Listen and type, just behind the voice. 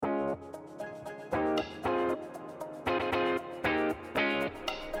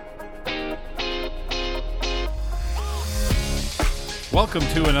Welcome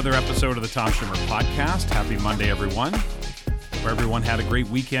to another episode of the Tom Schimmer Podcast. Happy Monday, everyone. Hope everyone had a great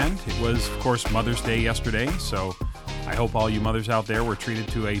weekend. It was, of course, Mother's Day yesterday, so I hope all you mothers out there were treated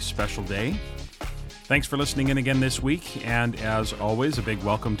to a special day. Thanks for listening in again this week, and as always, a big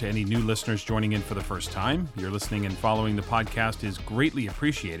welcome to any new listeners joining in for the first time. Your listening and following the podcast is greatly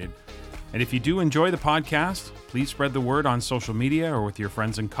appreciated. And if you do enjoy the podcast, please spread the word on social media or with your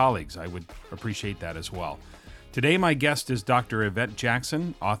friends and colleagues. I would appreciate that as well. Today, my guest is Dr. Yvette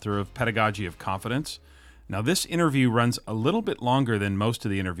Jackson, author of Pedagogy of Confidence. Now, this interview runs a little bit longer than most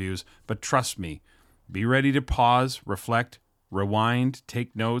of the interviews, but trust me, be ready to pause, reflect, rewind,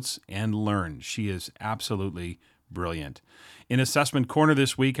 take notes, and learn. She is absolutely brilliant. In Assessment Corner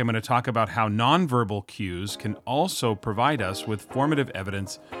this week, I'm going to talk about how nonverbal cues can also provide us with formative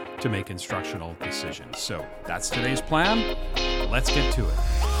evidence to make instructional decisions. So that's today's plan. Let's get to it.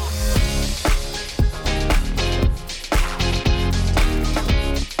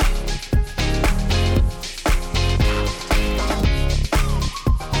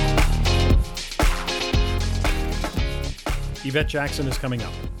 Yvette Jackson is coming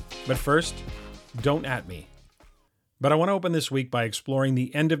up. But first, don't at me. But I want to open this week by exploring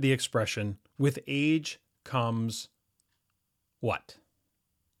the end of the expression, with age comes what?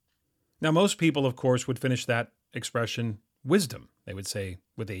 Now, most people, of course, would finish that expression wisdom. They would say,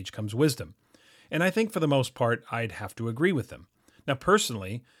 with age comes wisdom. And I think for the most part, I'd have to agree with them. Now,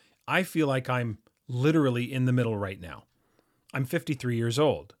 personally, I feel like I'm literally in the middle right now. I'm 53 years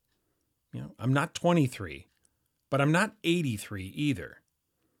old. I'm not 23. But I'm not 83 either.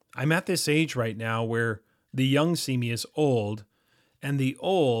 I'm at this age right now where the young see me as old, and the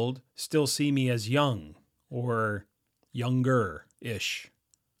old still see me as young or younger-ish.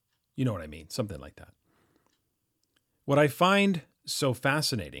 You know what I mean, something like that. What I find so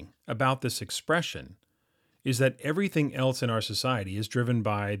fascinating about this expression is that everything else in our society is driven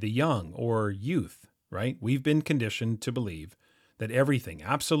by the young or youth, right? We've been conditioned to believe that everything,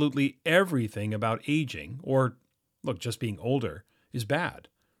 absolutely everything about aging or just being older is bad.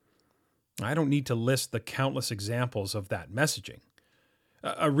 I don't need to list the countless examples of that messaging.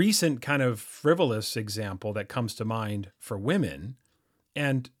 A recent kind of frivolous example that comes to mind for women,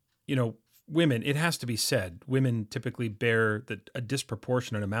 and, women, it has to be said, women typically bear a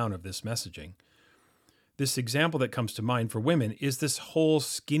disproportionate amount of this messaging. This example that comes to mind for women is this whole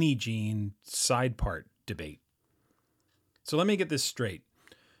skinny jean side part debate. So let me get this straight.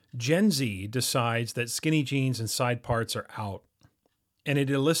 Gen Z decides that skinny jeans and side parts are out, and it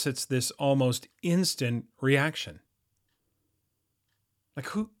elicits this almost instant reaction. Like,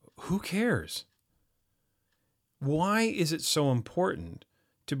 who cares? Why is it so important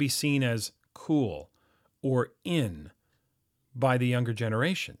to be seen as cool or in by the younger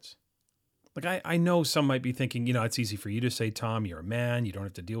generations? Like, I know some might be thinking, it's easy for you to say, Tom, you're a man, you don't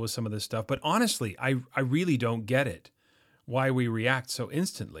have to deal with some of this stuff. But honestly, I really don't get it. Why we react so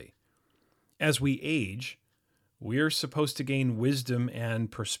instantly. As we age, we're supposed to gain wisdom and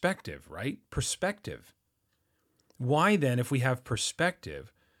perspective, right? Perspective. Why then, if we have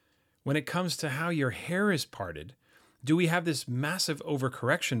perspective, when it comes to how your hair is parted, do we have this massive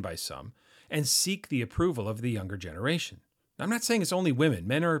overcorrection by some and seek the approval of the younger generation? I'm not saying it's only women.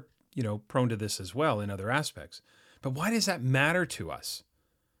 Men are, prone to this as well in other aspects. But why does that matter to us?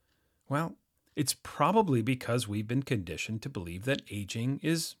 Well, it's probably because we've been conditioned to believe that aging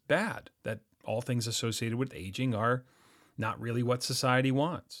is bad, that all things associated with aging are not really what society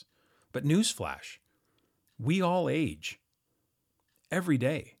wants. But newsflash, we all age every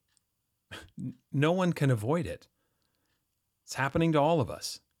day. No one can avoid it. It's happening to all of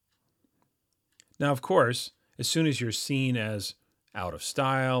us. Now, of course, as soon as you're seen as out of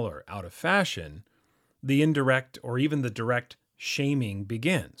style or out of fashion, the indirect or even the direct shaming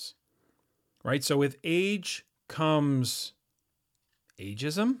begins. Right? So with age comes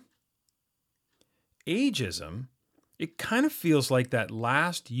ageism. Ageism, it kind of feels like that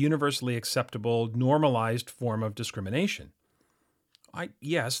last universally acceptable, normalized form of discrimination.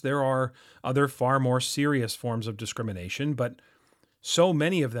 Yes, there are other far more serious forms of discrimination, but so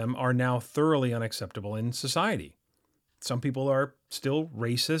many of them are now thoroughly unacceptable in society. Some people are still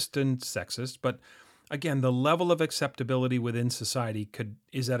racist and sexist, but again, the level of acceptability within society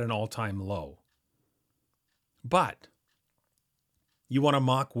is at an all-time low. But you want to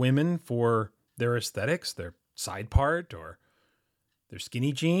mock women for their aesthetics, their side part, or their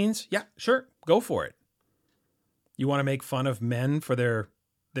skinny jeans? Yeah, sure, go for it. You want to make fun of men for their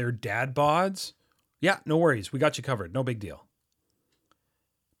dad bods? Yeah, no worries, we got you covered, no big deal.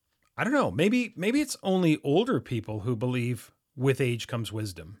 I don't know, maybe it's only older people who believe with age comes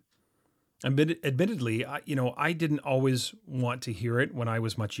wisdom. Admittedly, I didn't always want to hear it when I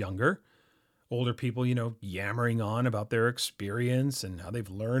was much younger. Older people, yammering on about their experience and how they've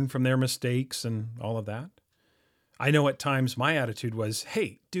learned from their mistakes and all of that. I know at times my attitude was,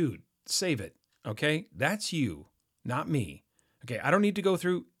 hey, dude, save it. Okay. That's you, not me. Okay. I don't need to go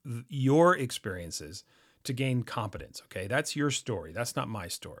through your experiences to gain competence. Okay. That's your story. That's not my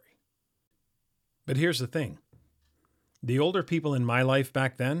story. But here's the thing. The older people in my life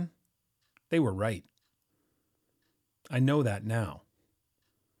back then, they were right. I know that now.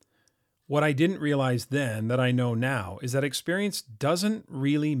 What I didn't realize then that I know now is that experience doesn't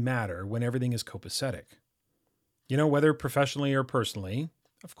really matter when everything is copacetic. Whether professionally or personally,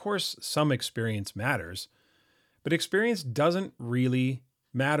 of course, some experience matters, but experience doesn't really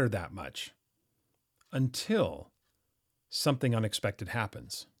matter that much until something unexpected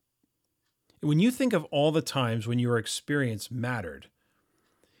happens. When you think of all the times when your experience mattered,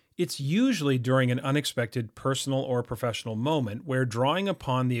 it's usually during an unexpected personal or professional moment where drawing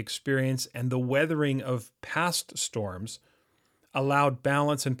upon the experience and the weathering of past storms allowed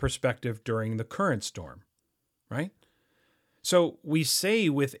balance and perspective during the current storm, right? So we say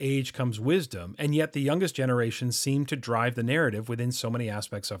with age comes wisdom, and yet the youngest generation seem to drive the narrative within so many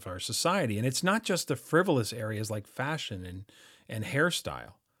aspects of our society. And it's not just the frivolous areas like fashion and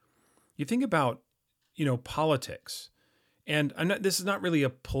hairstyle. You think about, politics. And this is not really a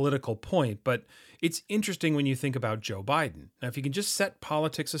political point, but it's interesting when you think about Joe Biden. Now, if you can just set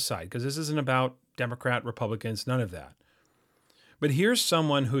politics aside, because this isn't about Democrat, Republicans, none of that. But here's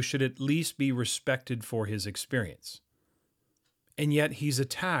someone who should at least be respected for his experience. And yet he's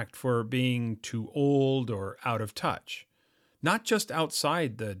attacked for being too old or out of touch, not just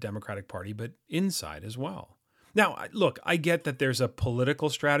outside the Democratic Party, but inside as well. Now, look, I get that there's a political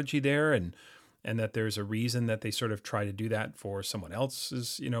strategy there and that there's a reason that they sort of try to do that for someone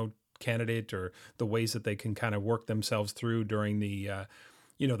else's, candidate, or the ways that they can kind of work themselves through during the,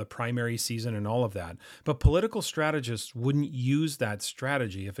 the primary season and all of that. But political strategists wouldn't use that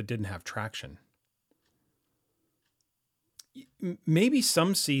strategy if it didn't have traction. Maybe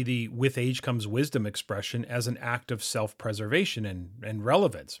some see the "with age comes wisdom" expression as an act of self-preservation and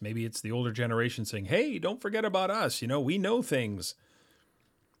relevance. Maybe it's the older generation saying, hey, don't forget about us. We know things.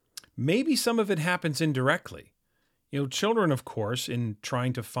 Maybe some of it happens indirectly. Children, of course, in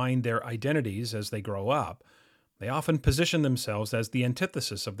trying to find their identities as they grow up, they often position themselves as the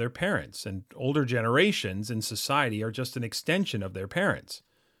antithesis of their parents, and older generations in society are just an extension of their parents.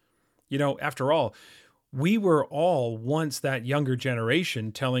 After all, we were all once that younger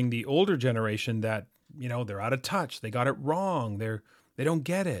generation telling the older generation that, they're out of touch, they got it wrong, they don't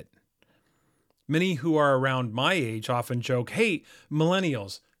get it. Many who are around my age often joke, hey,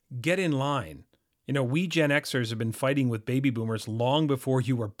 millennials, get in line. We Gen Xers have been fighting with baby boomers long before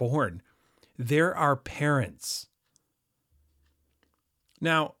you were born. They're our parents.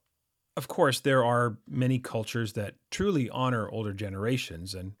 Now, of course, there are many cultures that truly honor older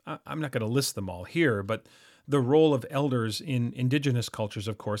generations, and I'm not going to list them all here, but the role of elders in indigenous cultures,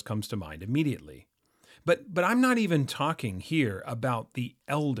 of course, comes to mind immediately. But I'm not even talking here about the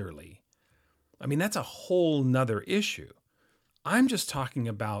elderly. I mean, that's a whole nother issue. I'm just talking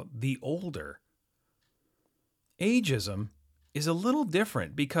about the older. Ageism is a little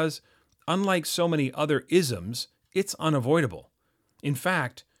different because, unlike so many other isms, it's unavoidable. In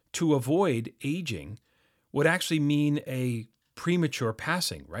fact, to avoid aging would actually mean a premature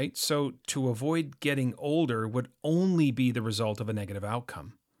passing, right? So to avoid getting older would only be the result of a negative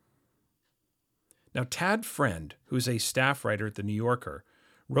outcome. Now, Tad Friend, who's a staff writer at The New Yorker,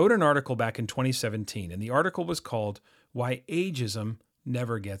 wrote an article back in 2017, and the article was called "Why Ageism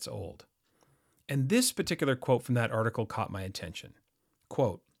Never Gets Old." And this particular quote from that article caught my attention.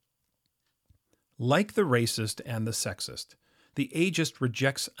 Quote, "Like the racist and the sexist, the ageist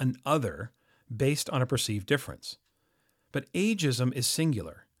rejects an other based on a perceived difference. But ageism is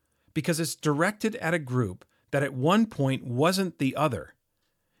singular because it's directed at a group that at one point wasn't the other,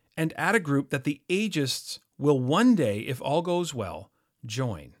 and at a group that the ageists will one day, if all goes well,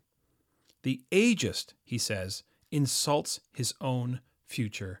 join. The ageist," he says, "insults his own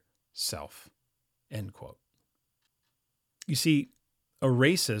future self." End quote. You see, a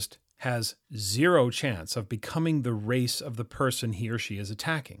racist has zero chance of becoming the race of the person he or she is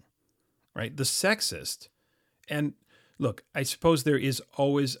attacking, right? The sexist, and look, I suppose there is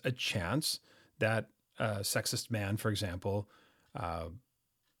always a chance that a sexist man, for example,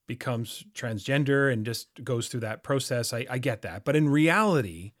 becomes transgender and just goes through that process. I get that. But in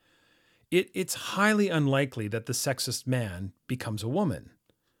reality, it's highly unlikely that the sexist man becomes a woman.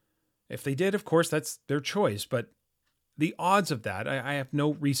 If they did, of course, that's their choice. But the odds of that, I have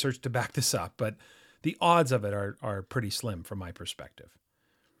no research to back this up, but the odds of it are pretty slim from my perspective.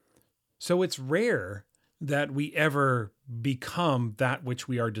 So it's rare that we ever become that which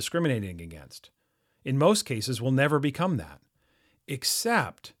we are discriminating against. In most cases, we'll never become that,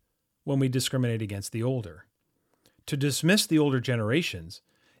 except when we discriminate against the older. To dismiss the older generations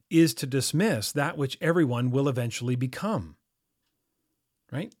is to dismiss that which everyone will eventually become,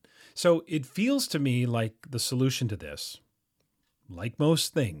 right? So it feels to me like the solution to this, like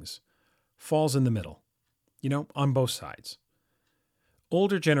most things, falls in the middle, on both sides.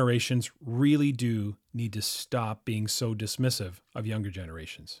 Older generations really do need to stop being so dismissive of younger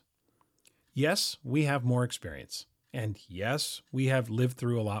generations. Yes, we have more experience, and yes, we have lived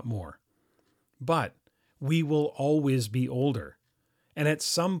through a lot more, but we will always be older. And at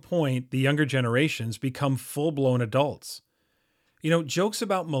some point, the younger generations become full-blown adults. Jokes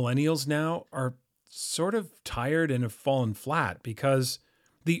about millennials now are sort of tired and have fallen flat because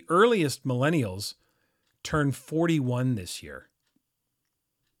the earliest millennials turn 41 this year.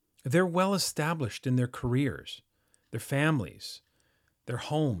 They're well established in their careers, their families, their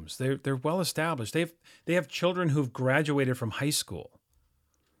homes. They're well established. They have children who've graduated from high school.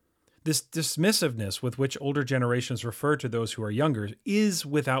 This dismissiveness with which older generations refer to those who are younger is,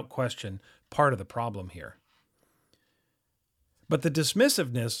 without question, part of the problem here. But the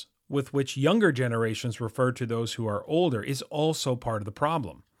dismissiveness with which younger generations refer to those who are older is also part of the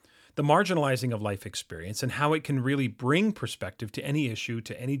problem. The marginalizing of life experience and how it can really bring perspective to any issue,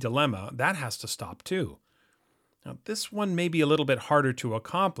 to any dilemma, that has to stop too. Now, this one may be a little bit harder to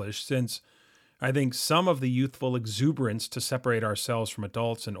accomplish since I think some of the youthful exuberance to separate ourselves from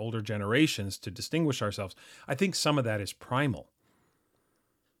adults and older generations to distinguish ourselves, I think some of that is primal.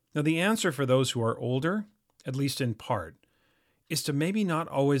 Now, the answer for those who are older, at least in part, is to maybe not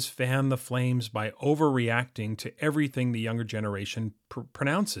always fan the flames by overreacting to everything the younger generation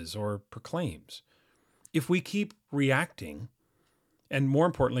pronounces or proclaims. If we keep reacting, and more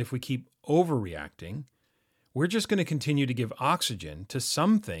importantly, if we keep overreacting, we're just going to continue to give oxygen to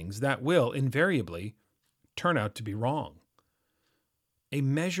some things that will invariably turn out to be wrong. A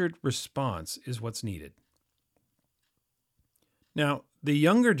measured response is what's needed. Now, the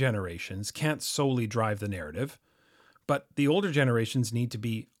younger generations can't solely drive the narrative, but the older generations need to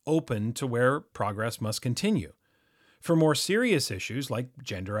be open to where progress must continue. For more serious issues like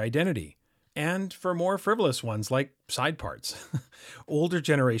gender identity, and for more frivolous ones like side parts, older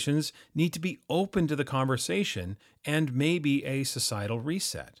generations need to be open to the conversation and maybe a societal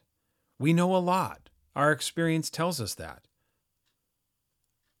reset. We know a lot. Our experience tells us that.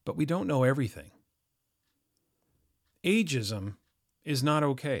 But we don't know everything. Ageism is not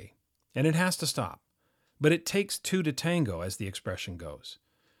okay, and it has to stop. But it takes two to tango, as the expression goes.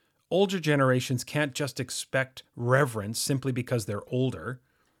 Older generations can't just expect reverence simply because they're older.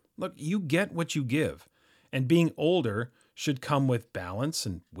 Look, you get what you give, and being older should come with balance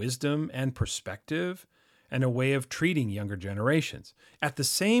and wisdom and perspective and a way of treating younger generations. At the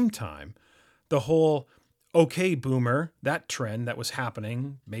same time, the whole okay boomer, that trend that was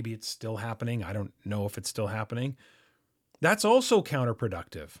happening, maybe it's still happening, I don't know if it's still happening, that's also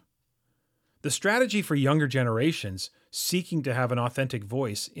counterproductive. The strategy for younger generations seeking to have an authentic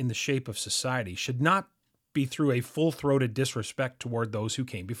voice in the shape of society should not be through a full-throated disrespect toward those who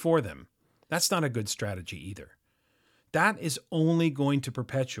came before them. That's not a good strategy either. That is only going to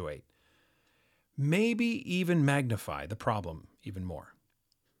perpetuate, maybe even magnify the problem even more.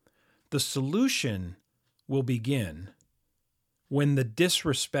 The solution will begin when the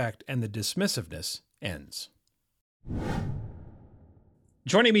disrespect and the dismissiveness ends.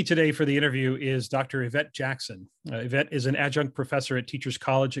 Joining me today for the interview is Dr. Yvette Jackson. Yvette is an adjunct professor at Teachers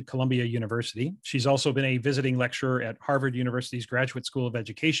College at Columbia University. She's also been a visiting lecturer at Harvard University's Graduate School of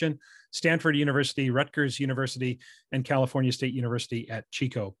Education, Stanford University, Rutgers University, and California State University at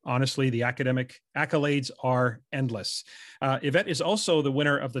Chico. Honestly, the academic accolades are endless. Yvette is also the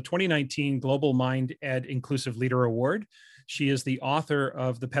winner of the 2019 Global Mind Ed Inclusive Leader Award. She is the author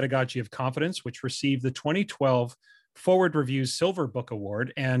of The Pedagogy of Confidence, which received the 2012 Forward Review's Silver Book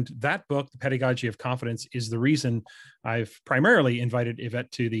Award. And that book, The Pedagogy of Confidence, is the reason I've primarily invited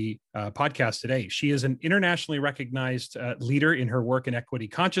Yvette to the podcast today. She is an internationally recognized leader in her work in equity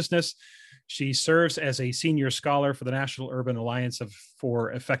consciousness. She serves as a senior scholar for the National Urban Alliance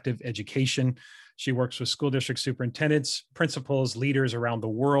for Effective Education. She works with school district superintendents, principals, leaders around the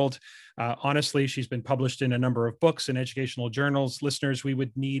world. Honestly, she's been published in a number of books and educational journals. Listeners, we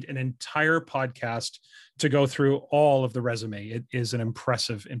would need an entire podcast to go through all of the resume. It is an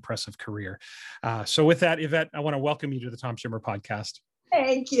impressive, impressive career. So with that, Yvette, I want to welcome you to the Tom Schimmer podcast.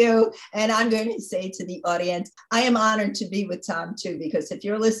 Thank you. And I'm going to say to the audience, I am honored to be with Tom too, because if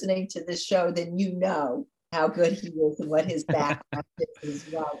you're listening to this show, then you know how good he is and what his background is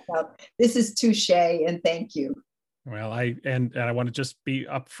as well. So this is touche, and thank you. Well, I want to just be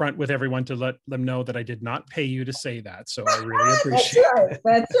upfront with everyone to let them know that I did not pay you to say that, so I really appreciate right. it.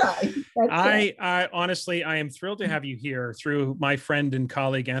 That's right. That's right. I honestly, I am thrilled to have you here through my friend and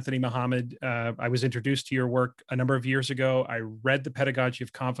colleague Anthony Mohammed. I was introduced to your work a number of years ago. I read The Pedagogy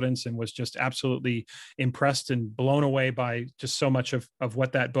of Confidence and was just absolutely impressed and blown away by just so much of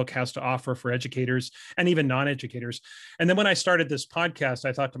what that book has to offer for educators and even non-educators. And then when I started this podcast,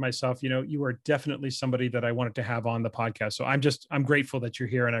 I thought to myself, you are definitely somebody that I wanted to have on the podcast. So I'm grateful that you're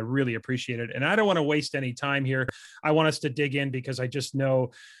here and I really appreciate it. And I don't want to waste any time here. I want us to dig in because I just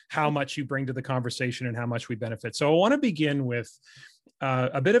know how much you bring to the conversation and how much we benefit. So I want to begin with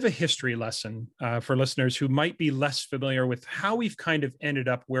a bit of a history lesson for listeners who might be less familiar with how we've kind of ended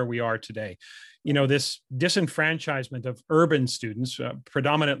up where we are today. This disenfranchisement of urban students,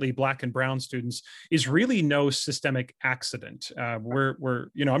 predominantly Black and brown students, is really no systemic accident. I'm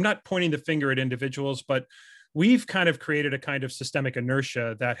not pointing the finger at individuals, but we've kind of created a kind of systemic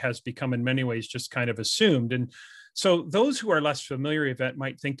inertia that has become in many ways just kind of assumed. And so those who are less familiar with that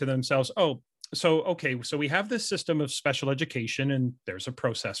might think to themselves, so we have this system of special education and there's a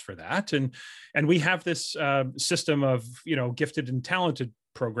process for that. And we have this system of, gifted and talented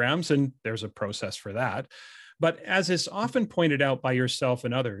programs and there's a process for that. But as is often pointed out by yourself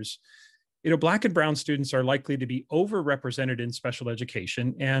and others, Black and brown students are likely to be overrepresented in special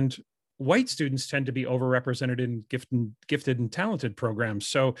education, and white students tend to be overrepresented in gifted and talented programs.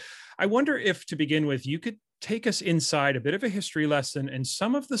 So I wonder if, to begin with, you could take us inside a bit of a history lesson and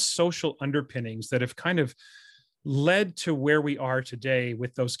some of the social underpinnings that have kind of led to where we are today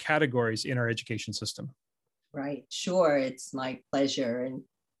with those categories in our education system. Right. Sure. It's my pleasure.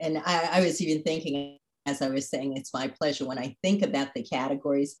 And I was even thinking, as I was saying, it's my pleasure when I think about the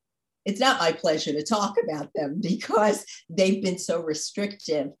categories. It's not my pleasure to talk about them because they've been so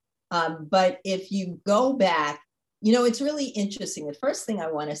restrictive. But if you go back, it's really interesting. The first thing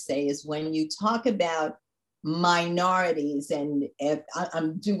I want to say is when you talk about minorities, and if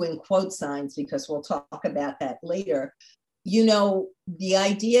I'm doing quote signs because we'll talk about that later, the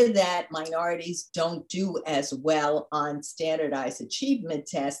idea that minorities don't do as well on standardized achievement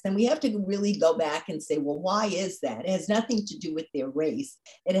tests, then we have to really go back and say, well, why is that? It has nothing to do with their race.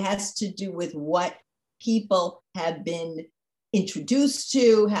 It has to do with what people have been introduced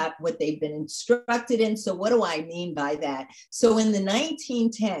to, what they've been instructed in. So what do I mean by that? So in the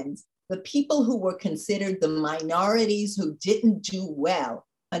 1910s, the people who were considered the minorities who didn't do well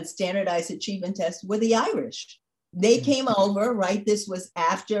on standardized achievement tests were the Irish. They came over, right? This was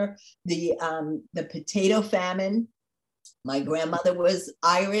after the potato famine. My grandmother was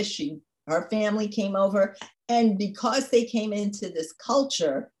Irish. Her family came over. And because they came into this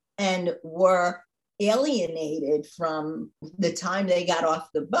culture and were alienated from the time they got off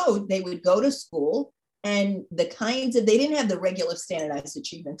the boat, they would go to school, and they didn't have the regular standardized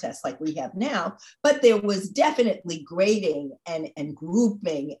achievement tests like we have now, but there was definitely grading and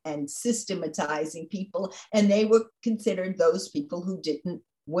grouping and systematizing people, and they were considered those people who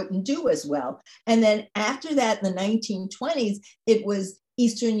wouldn't do as well. And then after that, in the 1920s, it was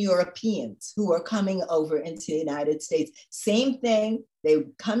Eastern Europeans who were coming over into the United States. Same thing, they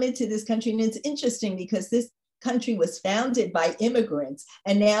would come into this country, and it's interesting because this country was founded by immigrants,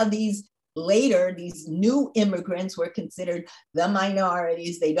 and now these new immigrants were considered the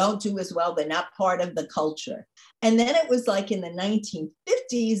minorities. They don't do as well. They're not part of the culture. And then it was like in the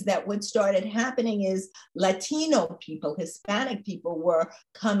 1950s that what started happening is Latino people, Hispanic people were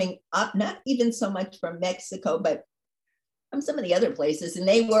coming up, not even so much from Mexico, but from some of the other places. And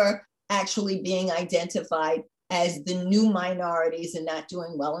they were actually being identified as the new minorities and not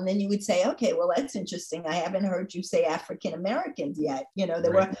doing well. And then you would say, okay, well, that's interesting. I haven't heard you say African Americans yet.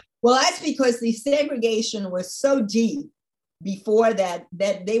 Well, that's because the segregation was so deep before that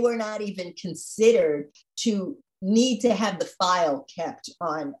they were not even considered to need to have the file kept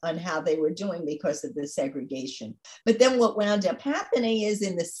on how they were doing because of the segregation. But then what wound up happening is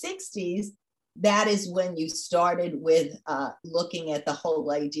in the 60s, that is when you started with looking at the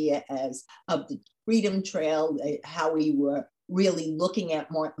whole idea of the Freedom Trail, how we were really looking at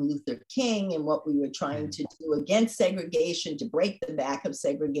Martin Luther King and what we were trying to do against segregation, to break the back of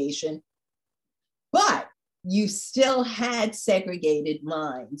segregation. But you still had segregated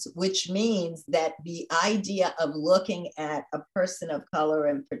minds, which means that the idea of looking at a person of color,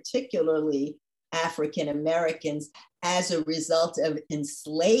 and particularly African Americans, as a result of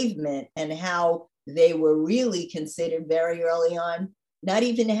enslavement and how they were really considered very early on not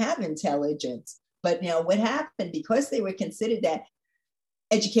even have intelligence. But now what happened, because they were considered that,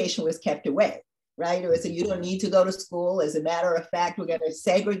 education was kept away, right? It was you don't need to go to school. As a matter of fact, we're going to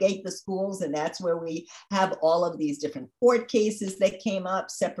segregate the schools. And that's where we have all of these different court cases that came up,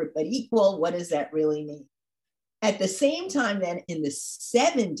 separate but equal. What does that really mean? At the same time, then in the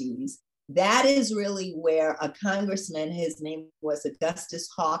 70s, that is really where a congressman, his name was Augustus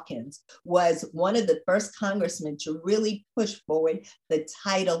Hawkins, was one of the first congressmen to really push forward the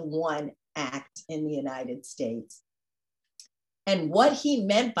Title I Act in the United States. And what he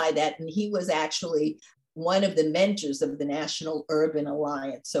meant by that, and he was actually one of the mentors of the National Urban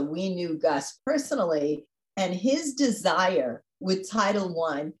Alliance. So we knew Gus personally, and his desire with Title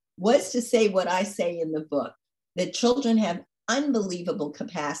I was to say what I say in the book, that children have unbelievable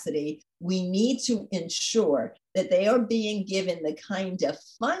capacity. We need to ensure that they are being given the kind of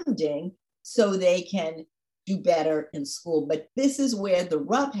funding so they can do better in school. But this is where the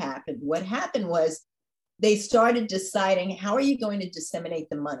rub happened. What happened was they started deciding, how are you going to disseminate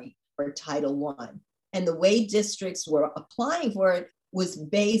the money for Title I? And the way districts were applying for it was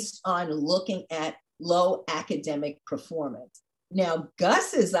based on looking at low academic performance. Now,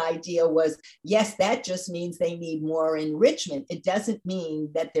 Gus's idea was, yes, that just means they need more enrichment. It doesn't mean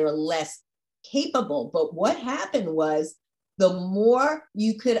that they're less capable. But what happened was, the more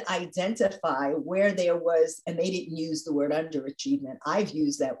you could identify where there was, and they didn't use the word underachievement, I've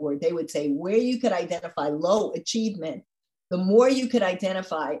used that word, they would say where you could identify low achievement, the more you could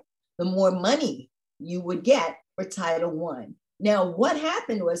identify, the more money you would get for Title I. Now, what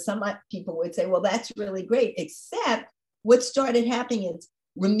happened was some people would say, well, that's really great, except what started happening is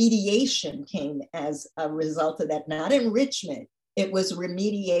remediation came as a result of that, not enrichment. It was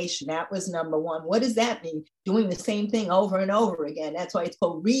remediation. That was number one. What does that mean? Doing the same thing over and over again. That's why it's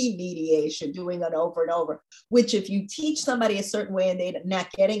called remediation, doing it over and over, which if you teach somebody a certain way and they're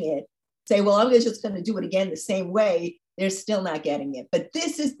not getting it, say, well, I'm just going to do it again the same way, they're still not getting it. But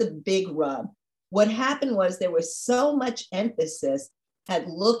this is the big rub. What happened was there was so much emphasis at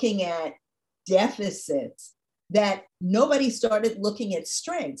looking at deficits that nobody started looking at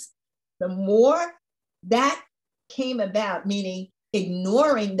strengths. The more that came about, meaning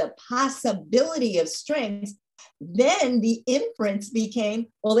ignoring the possibility of strengths, then the inference became,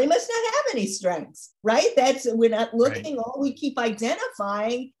 well, they must not have any strengths, right? We're not looking, right. All we keep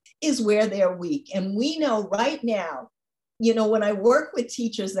identifying is where they're weak. And we know right now, when I work with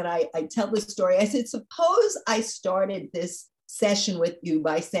teachers and I tell the story, I said, suppose I started this session with you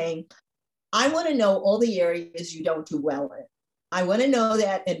by saying, I want to know all the areas you don't do well in. I want to know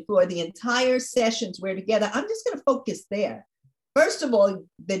that, and for the entire sessions we're together, I'm just going to focus there. First of all,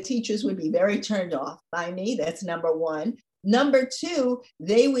 the teachers would be very turned off by me. That's number one. Number two,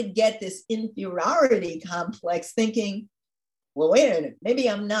 they would get this inferiority complex thinking, well, wait a minute, maybe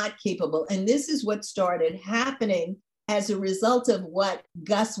I'm not capable. And this is what started happening as a result of what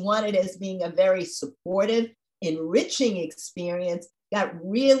Gus wanted as being a very supportive, enriching experience, got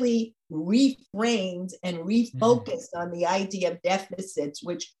really reframed and refocused on the idea of deficits,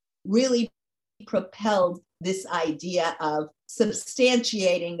 which really propelled this idea of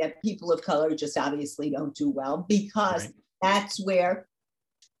substantiating that people of color just obviously don't do well, because that's where,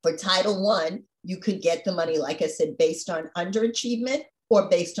 for Title I, you could get the money, like I said, based on underachievement or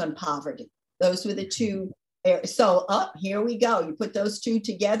based on poverty. Those were the two. So here we go. You put those two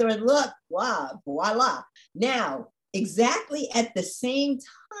together and look, wow, voila. Now, exactly at the same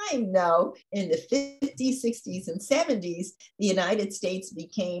time, though, in the 50s, 60s, and 70s, the United States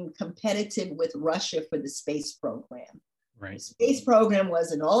became competitive with Russia for the space program. Right. The space program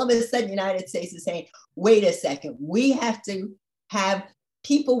was, and all of a sudden, the United States is saying, wait a second, we have to have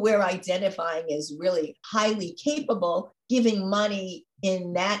people we're identifying as really highly capable, giving money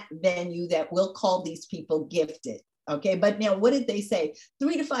in that venue that we'll call these people gifted. Okay, but now what did they say?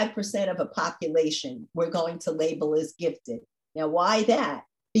 3 to 5% of a population we're going to label as gifted. Now, why that?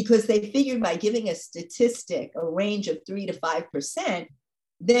 Because they figured by giving a statistic, a range of 3 to 5%,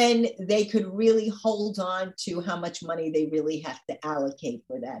 then they could really hold on to how much money they really have to allocate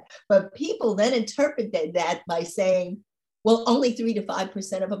for that. But people then interpreted that by saying, well, only 3 to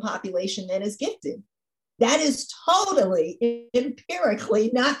 5% of a population then is gifted. That is totally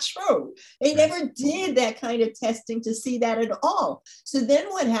empirically not true. They never did that kind of testing to see that at all. So then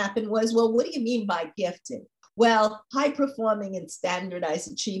what happened was, well, what do you mean by gifted? Well, high performing and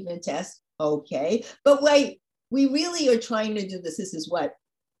standardized achievement tests. Okay. But wait, we really are trying to do this. This is what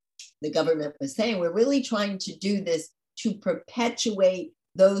the government was saying. We're really trying to do this to perpetuate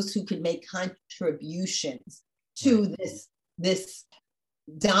those who could make contributions to this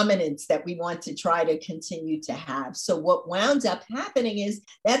dominance that we want to try to continue to have. So what wound up happening is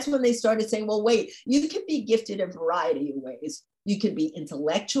that's when they started saying, well, wait, you could be gifted a variety of ways. You could be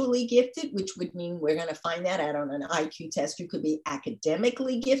intellectually gifted, which would mean we're going to find that out on an IQ test. You could be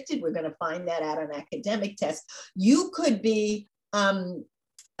academically gifted. We're going to find that out on an academic test. You could be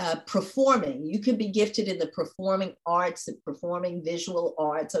performing. You could be gifted in the performing arts, the performing visual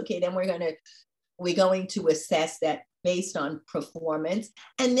arts. Okay, then we're going to assess that based on performance.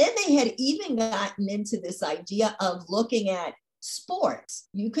 And then they had even gotten into this idea of looking at sports.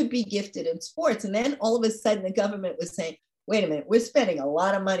 You could be gifted in sports. And then all of a sudden the government was saying, wait a minute, we're spending a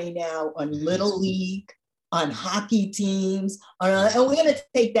lot of money now on Little League, on hockey teams, and we're going to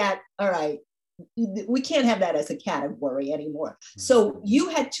take that, all right, we can't have that as a category anymore. So you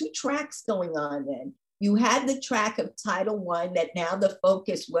had two tracks going on then. You had the track of Title I that now the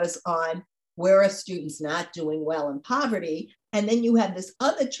focus was on where are students not doing well in poverty. And then you have this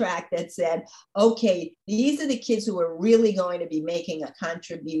other track that said, okay, these are the kids who are really going to be making a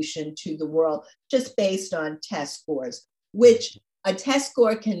contribution to the world just based on test scores, which a test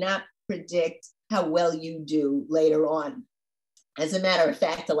score cannot predict how well you do later on. As a matter of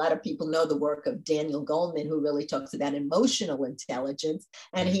fact, a lot of people know the work of Daniel Goleman, who really talks about emotional intelligence.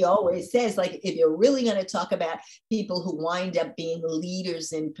 And he always says, like, if you're really going to talk about people who wind up being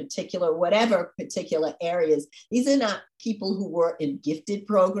leaders in whatever particular areas, these are not people who were in gifted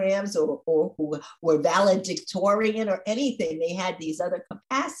programs or who were valedictorian or anything. They had these other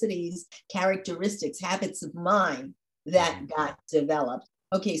capacities, characteristics, habits of mind that got developed.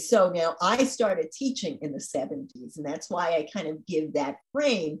 Okay, so now I started teaching in the 70s, and that's why I kind of give that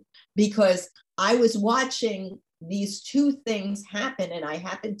frame, because I was watching these two things happen, and I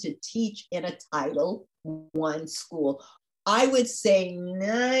happened to teach in a Title I school. I would say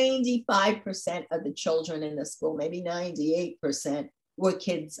 95% of the children in the school, maybe 98%, were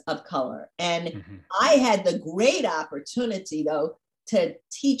kids of color. And I had the great opportunity, though, to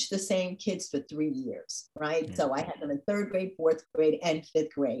teach the same kids for 3 years, right? So I had them in 3rd grade, 4th grade, and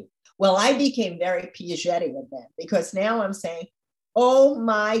 5th grade. Well, I became very Piagetian then, because now I'm saying, oh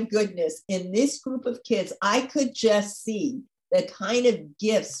my goodness, in this group of kids, I could just see the kind of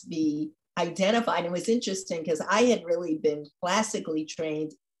gifts be identified. It was interesting because I had really been classically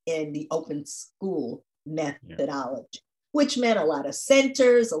trained in the open school methodology, which meant a lot of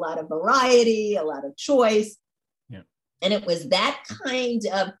centers, a lot of variety, a lot of choice. And it was that kind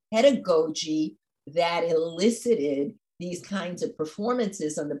of pedagogy that elicited these kinds of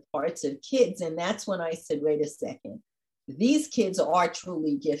performances on the parts of kids. And that's when I said, wait a second, these kids are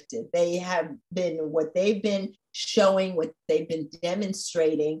truly gifted. They have been, what they've been showing, what they've been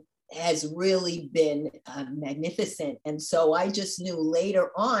demonstrating has really been magnificent. And so I just knew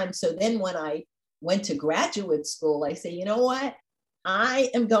later on. So then when I went to graduate school, I said, you know what? I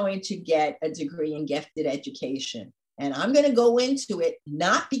am going to get a degree in gifted education. And I'm going to go into it,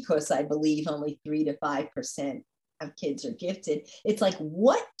 not because I believe only 3 to 5% of kids are gifted. It's like,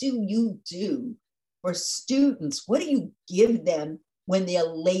 what do you do for students? What do you give them when they're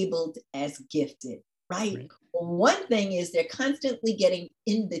labeled as gifted, right? Well, one thing is they're constantly getting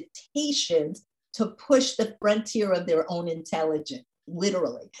invitations to push the frontier of their own intelligence,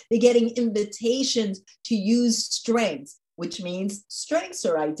 literally. They're getting invitations to use strengths, which means strengths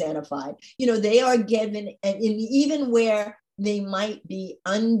are identified. You know, they are given, and even where they might be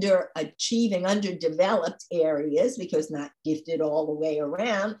underachieving, underdeveloped areas, because not gifted all the way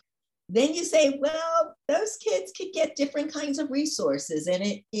around, then you say, well, those kids could get different kinds of resources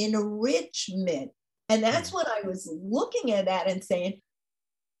and enrichment. And that's when I was looking at that and saying,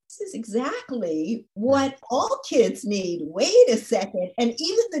 this is exactly what all kids need. Wait a second. And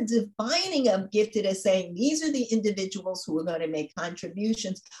even the defining of gifted as saying, these are the individuals who are going to make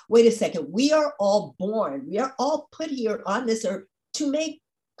contributions. Wait a second. We are all born. We are all put here on this earth to make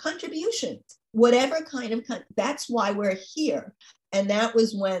contributions, whatever kind of, that's why we're here. And that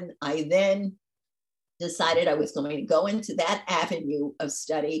was when I then decided I was going to go into that avenue of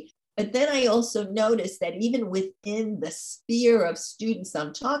study. But then I also noticed that even within the sphere of students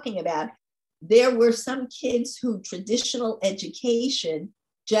I'm talking about, there were some kids who traditional education,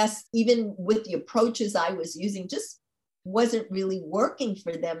 just even with the approaches I was using, just wasn't really working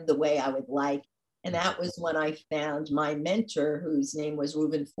for them the way I would like. And that was when I found my mentor, whose name was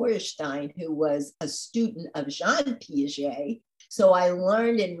Reuben Feuerstein, who was a student of Jean Piaget. So I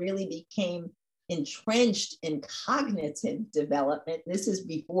learned and really became entrenched in cognitive development. This is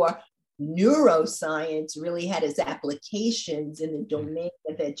before neuroscience really had its applications in the domain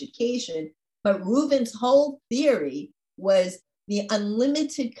of education. But Reuben's whole theory was the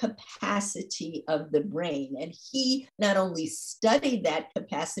unlimited capacity of the brain. And he not only studied that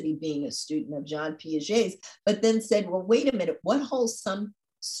capacity being a student of Jean Piaget's, but then said, well, wait a minute, what holds some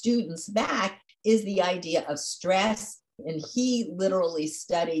students back is the idea of stress. And he literally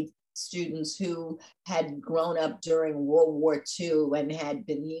studied students who had grown up during World War II and had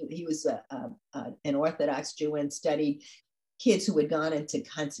been, he was an Orthodox Jew and studied kids who had gone into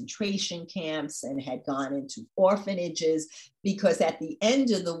concentration camps and had gone into orphanages, because at the end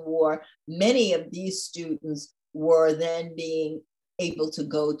of the war, many of these students were then being able to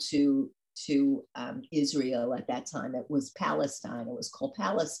go to Israel at that time. It was Palestine. It was called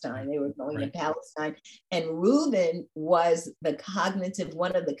Palestine. They were going to Palestine. And Reuben was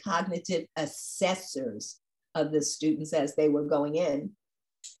one of the cognitive assessors of the students as they were going in.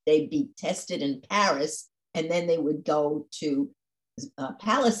 They'd be tested in Paris, and then they would go to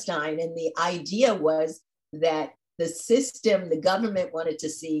Palestine. And the idea was that the system, the government wanted to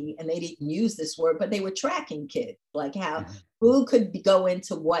see, and they didn't use this word, but they were tracking kids, like how, who could go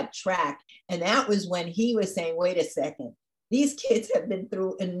into what track. And that was when he was saying, wait a second, these kids have been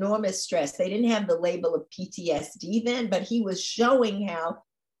through enormous stress. They didn't have the label of PTSD then, but he was showing how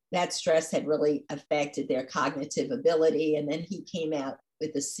that stress had really affected their cognitive ability. And then he came out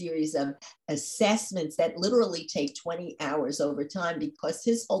with a series of assessments that literally take 20 hours over time, because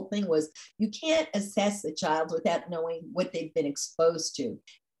his whole thing was, you can't assess a child without knowing what they've been exposed to.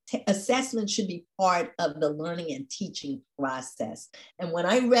 Assessment should be part of the learning and teaching process. And when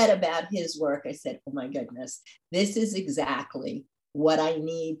I read about his work, I said, oh my goodness, this is exactly what I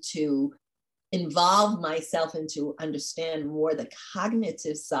need to involve myself in, to understand more the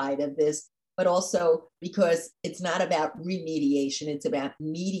cognitive side of this, but also because it's not about remediation, it's about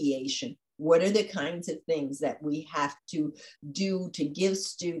mediation. What are the kinds of things that we have to do to give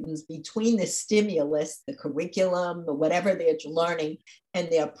students between the stimulus, the curriculum, or whatever they're learning, and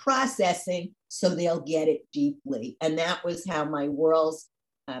their processing, so they'll get it deeply? And that was how my worlds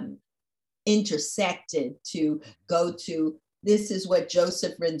intersected to go to. This is what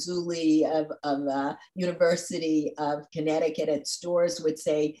Joseph Renzulli of University of Connecticut at Storrs would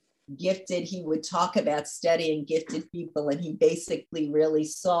say. Gifted, he would talk about studying gifted people, and he basically really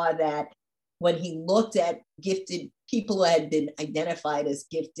saw that when he looked at gifted people who had been identified as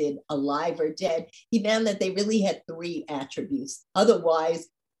gifted, alive or dead, he found that they really had three attributes. Otherwise,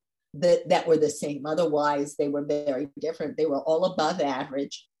 that were the same. Otherwise, they were very different. They were all above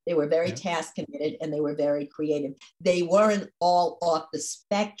average. They were very task committed, and they were very creative. They weren't all off the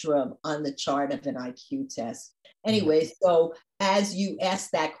spectrum on the chart of an IQ test. Anyway, so as you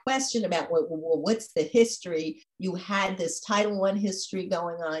asked that question about what's the history, you had this Title I history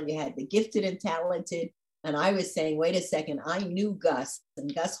going on, you had the gifted and talented, and I was saying, wait a second, I knew Gus,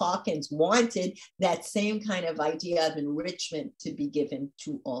 and Gus Hawkins wanted that same kind of idea of enrichment to be given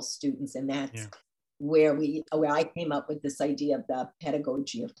to all students, and that's where I came up with this idea of the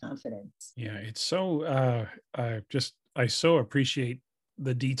pedagogy of confidence. Yeah, it's so I so appreciate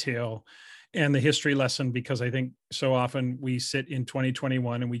the detail and the history lesson, because I think so often we sit in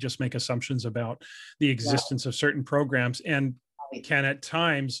 2021 and we just make assumptions about the existence of certain programs, and can at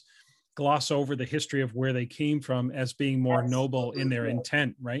times gloss over the history of where they came from as being more noble in their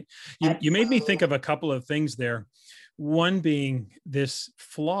intent, right? You made me think of a couple of things there. One being this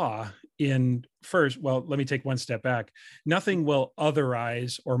flaw in, first, well, let me take one step back. Nothing will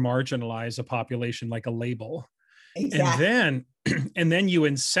otherize or marginalize a population like a label. Exactly. And then you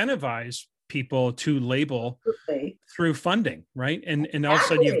incentivize people to label through funding, right? And all of a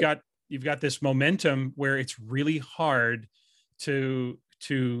sudden you've got this momentum where it's really hard to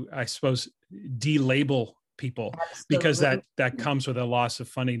I suppose delabel people. Absolutely. Because that comes with a loss of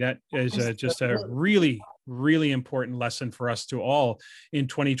funding. That is just a really, really important lesson for us to all in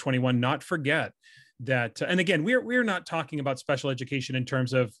 2021. Not forget that, and again, we're not talking about special education in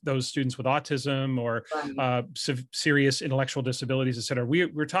terms of those students with autism or serious intellectual disabilities, et cetera.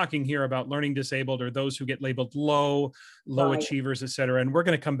 We're talking here about learning disabled, or those who get labeled low achievers, et cetera. And we're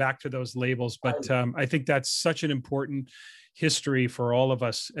going to come back to those labels, but I think that's such an important history for all of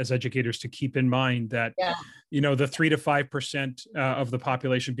us as educators to keep in mind, that the 3 to 5% of the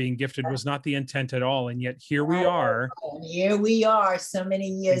population being gifted was not the intent at all, and yet here we are so many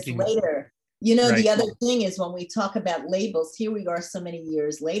years later. The other thing is, when we talk about labels, here we are so many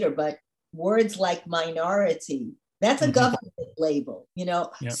years later, but words like minority, that's a government label,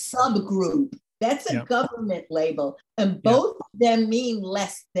 subgroup, that's a government label, and both of them mean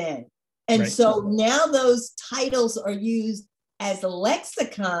less than. And so now those titles are used as a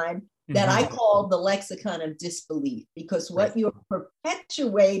lexicon that I call the lexicon of disbelief, because what you're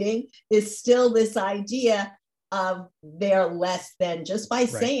perpetuating is still this idea they're less than just by Right.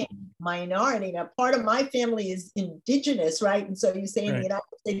 saying minority. Now, part of my family is indigenous, right? And so you say in the Right.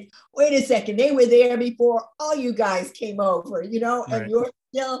 United States, wait a second, they were there before all you guys came over, you know, and Right. you're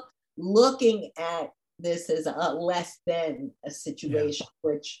still looking at this as a less than a situation,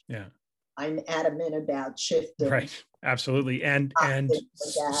 which Yeah. I'm adamant about shifting. Right. Absolutely. And Opposite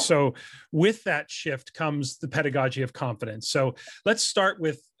of that. so with that shift comes the pedagogy of confidence. So let's start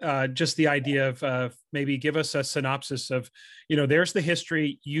with just the idea of maybe give us a synopsis of, there's the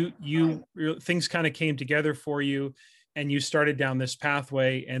history. Things kind of came together for you, and you started down this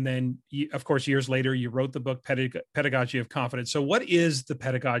pathway. And then, of course, years later, you wrote the book Pedagogy of Confidence. So what is the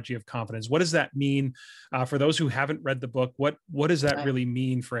pedagogy of confidence? What does that mean for those who haven't read the book? What does that really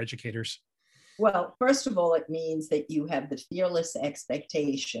mean for educators? Well, first of all, it means that you have the fearless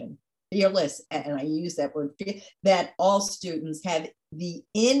expectation, fearless, and I use that word, that all students have the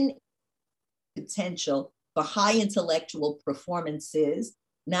potential for high intellectual performances,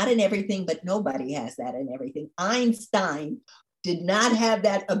 not in everything, but nobody has that in everything. Einstein did not have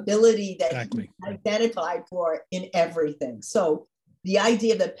that ability that Exactly. he identified for in everything. So the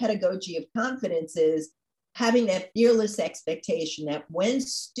idea of the pedagogy of confidence is having that fearless expectation that when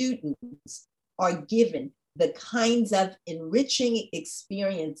students are given the kinds of enriching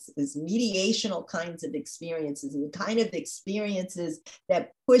experiences, mediational kinds of experiences, and the kind of experiences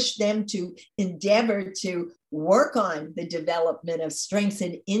that push them to endeavor to work on the development of strengths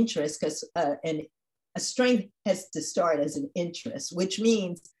and interests, because a strength has to start as an interest, which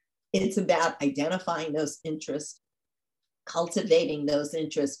means it's about identifying those interests, cultivating those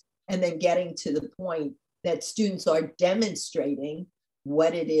interests, and then getting to the point that students are demonstrating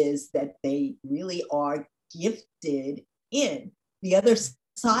what it is that they really are gifted in. The other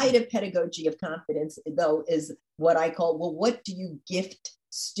side of pedagogy of confidence, though, is what I call, well, what do you gift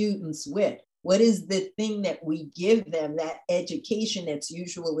students with? What is the thing that we give them, that education that's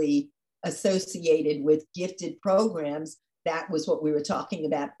usually associated with gifted programs? That was what we were talking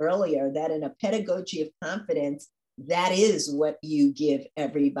about earlier, that in a pedagogy of confidence, that is what you give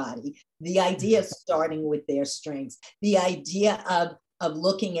everybody. The idea of starting with their strengths, the idea of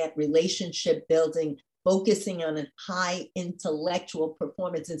looking at relationship building, focusing on a high intellectual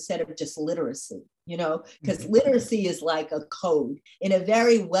performance instead of just literacy, because literacy is like a code. In a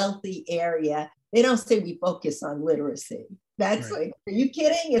very wealthy area, they don't say we focus on literacy. That's right. Like, are you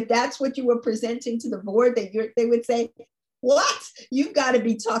kidding? If that's what you were presenting to the board, they would say, what? You've got to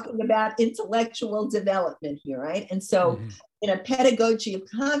be talking about intellectual development here, right? And so in a pedagogy of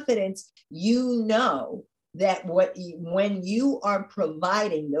confidence, that when you are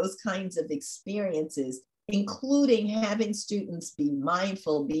providing those kinds of experiences, including having students be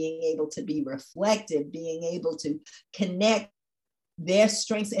mindful, being able to be reflective, being able to connect their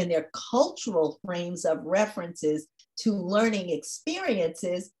strengths and their cultural frames of references to learning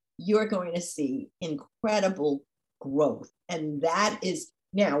experiences, you're going to see incredible growth. And that is,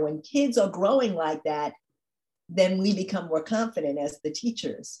 now when kids are growing like that, then we become more confident as the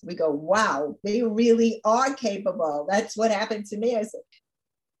teachers. We go, wow, they really are capable. That's what happened to me. I said,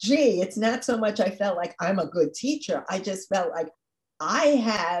 gee, it's not so much I felt like I'm a good teacher. I just felt like I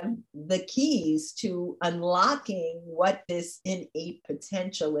have the keys to unlocking what this innate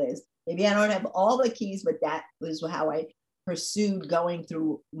potential is. Maybe I don't have all the keys, but that was how I pursued going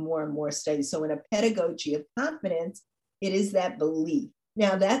through more and more studies. So in a pedagogy of confidence, it is that belief.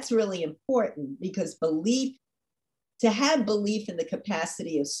 Now that's really important, because to have belief in the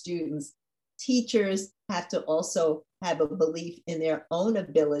capacity of students, teachers have to also have a belief in their own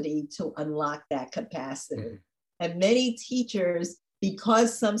ability to unlock that capacity. And many teachers,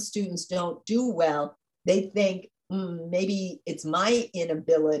 because some students don't do well, they think, maybe it's my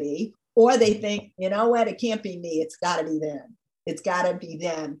inability, or they think, you know what, it can't be me, it's got to be them. It's got to be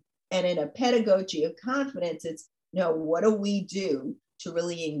them. And in a pedagogy of confidence, it's, what do we do to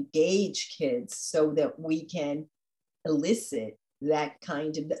really engage kids so that we can elicit that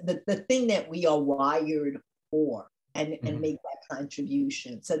kind of the thing that we are wired for, and make that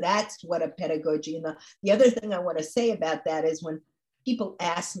contribution. So that's what a pedagogy. And the other thing I want to say about that is, when people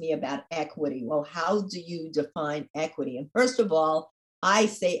ask me about equity, well, how do you define equity? And first of all, I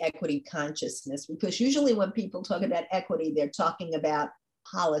say equity consciousness, because usually when people talk about equity, they're talking about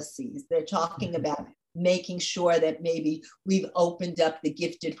policies. They're talking about making sure that maybe we've opened up the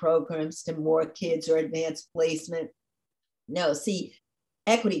gifted programs to more kids, or advanced placement. No, see,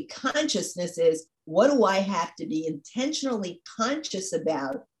 equity consciousness is, what do I have to be intentionally conscious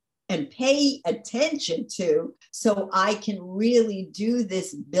about and pay attention to so I can really do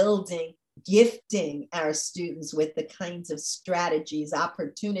this building, gifting our students with the kinds of strategies,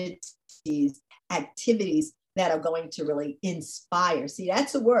 opportunities, activities that are going to really inspire. See,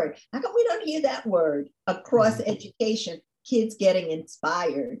 that's a word. How come we don't hear that word across education? Kids getting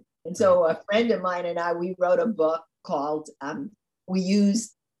inspired. And so a friend of mine and I, we wrote a book called, we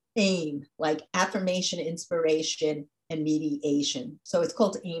used AIM, like affirmation, inspiration, and mediation. So it's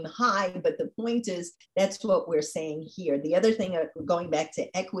called AIM High, but the point is that's what we're saying here. The other thing, going back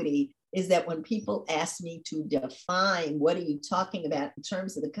to equity, is that when people ask me to define what are you talking about in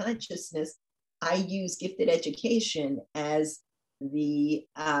terms of the consciousness, I use gifted education as the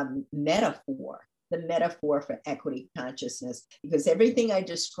metaphor for equity consciousness, because everything I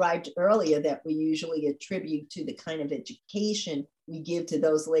described earlier that we usually attribute to the kind of education we give to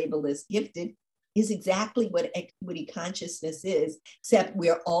those labeled as gifted is exactly what equity consciousness is, except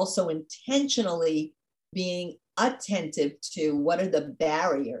we're also intentionally being attentive to what are the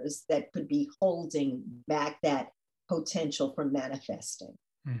barriers that could be holding back that potential for manifesting.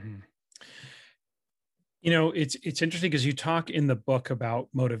 Mm-hmm. You know, it's interesting because you talk in the book about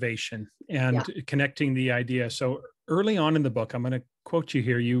motivation and connecting the idea. So early on in the book, I'm going to quote you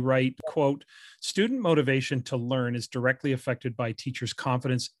here. You write, quote, "Student motivation to learn is directly affected by teachers'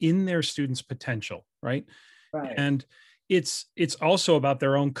 confidence in their students' potential," right? Right. And it's also about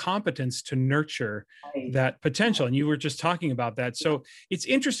their own competence to nurture that potential. And you were just talking about that. So it's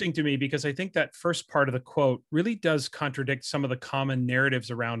interesting to me because I think that first part of the quote really does contradict some of the common narratives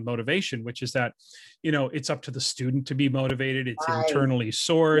around motivation, which is that, you know, it's up to the student to be motivated. It's internally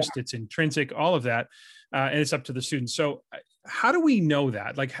sourced, it's intrinsic, all of that. And it's up to the student. So how do we know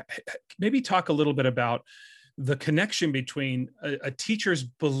that? Like, maybe talk a little bit about the connection between a teacher's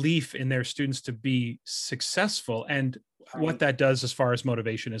belief in their students to be successful and what that does as far as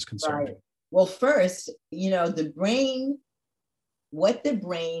motivation is concerned. Right. Well, first, you know, the brain, what the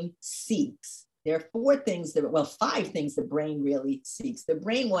brain seeks, there are five things the brain really seeks. The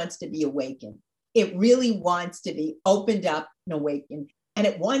brain wants to be awakened. It really wants to be opened up and awakened, and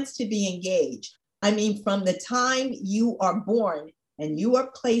it wants to be engaged. I mean, from the time you are born and you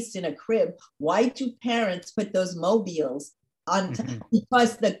are placed in a crib, why do parents put those mobiles on?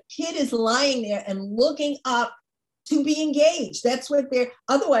 Because the kid is lying there and looking up to be engaged. That's what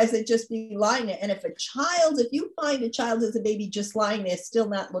otherwise they'd just be lying there. And if you find a child as a baby just lying there, still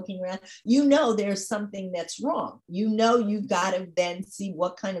not looking around, you know there's something that's wrong. You know you've got to then see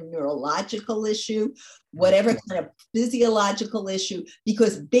what kind of neurological issue, whatever kind of physiological issue,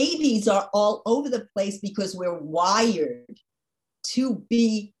 because babies are all over the place because we're wired to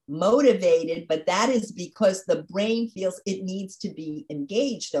be motivated, but that is because the brain feels it needs to be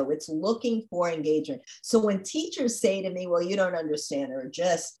engaged, though. It's looking for engagement. So when teachers say to me, well, you don't understand, or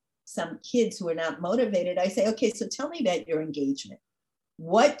just some kids who are not motivated, I say, okay, so tell me about your engagement.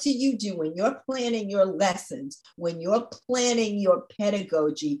 What do you do when you're planning your lessons, when you're planning your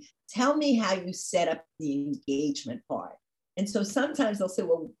pedagogy? Tell me how you set up the engagement part. And so sometimes they'll say,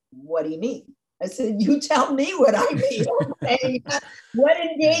 well, what do you mean? I said, you tell me what I mean. Okay? What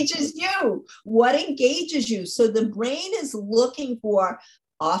engages you? What engages you? So the brain is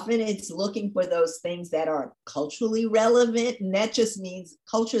often it's looking for those things that are culturally relevant. And that just means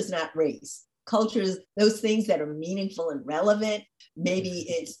culture is not race. Culture is those things that are meaningful and relevant. Maybe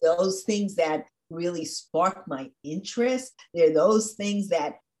it's those things that really spark my interest. They're those things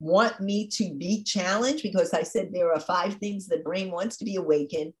that want me to be challenged, because I said there are 5 things the brain wants to be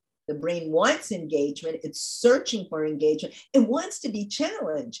awakened. The brain wants engagement. It's searching for engagement. It wants to be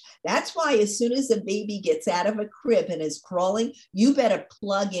challenged. That's why as soon as a baby gets out of a crib and is crawling, you better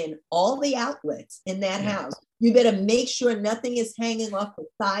plug in all the outlets in that house. You better make sure nothing is hanging off the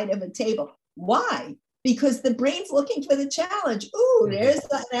side of a table. Why? Because the brain's looking for the challenge. Ooh, there's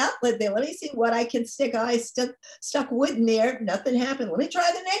an outlet there. Let me see what I can stick. I stuck wood in there. Nothing happened. Let me try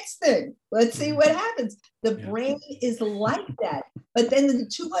the next thing. Let's see what happens. The brain is like that. But then the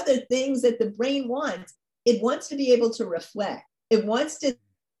 2 other things that the brain wants, it wants to be able to reflect. It wants to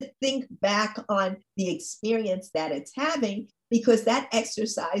think back on the experience that it's having, because that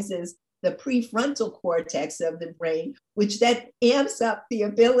exercises the prefrontal cortex of the brain, which that amps up the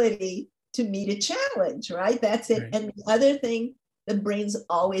ability to meet a challenge, right? That's it. Right. And the other thing, the brain's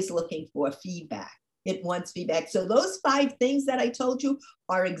always looking for feedback. It wants feedback. So those 5 things that I told you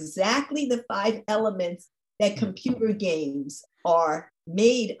are exactly the 5 elements that computer games are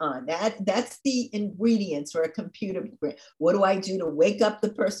made on. That's the ingredients for a computer game. What do I do to wake up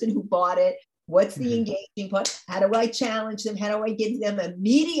the person who bought it? What's the engaging part? How do I challenge them? How do I give them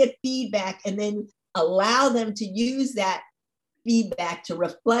immediate feedback and then allow them to use that feedback to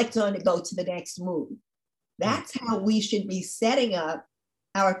reflect on to go to the next move? That's how we should be setting up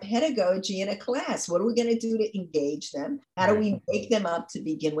our pedagogy in a class. What are we going to do to engage them? How do we wake them up to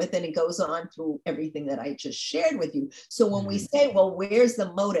begin with? And it goes on through everything that I just shared with you. So when we say, well, where's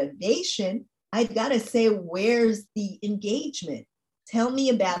the motivation? I've got to say, where's the engagement? Tell me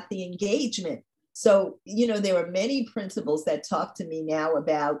about the engagement. So, there are many principals that talk to me now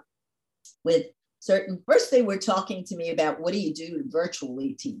about with certain, first they were talking to me about what do you do to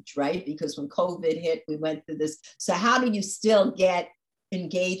virtually teach, right? Because when COVID hit, we went through this. So how do you still get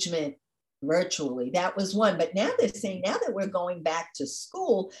engagement virtually? That was one. But now they're saying, now that we're going back to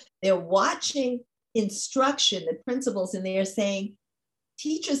school, they're watching instruction, the principals, and they're saying,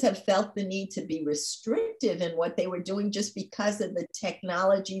 teachers have felt the need to be restrictive in what they were doing just because of the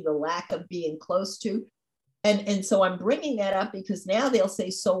technology, the lack of being close to. And so I'm bringing that up because now they'll say,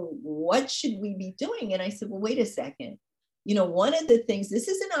 so what should we be doing? And I said, well, wait a second. One of the things, this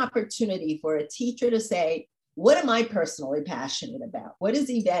is an opportunity for a teacher to say, what am I personally passionate about? What is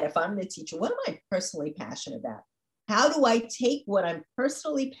Yvette, if I'm the teacher, what am I personally passionate about? How do I take what I'm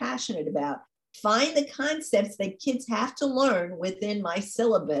personally passionate about, find the concepts that kids have to learn within my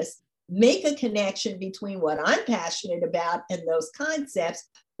syllabus, make a connection between what I'm passionate about and those concepts,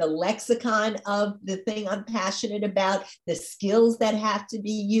 the lexicon of the thing I'm passionate about, the skills that have to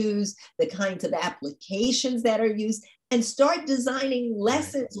be used, the kinds of applications that are used, and start designing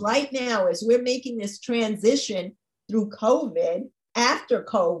lessons right now as we're making this transition through COVID, after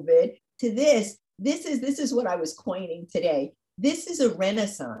COVID, to this. This is what I was coining today. This is a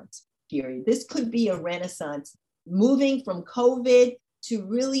renaissance period. This could be a renaissance, moving from COVID to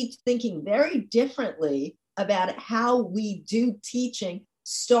really thinking very differently about how we do teaching,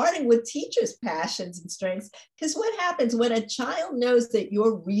 starting with teachers' passions and strengths. Because what happens when a child knows that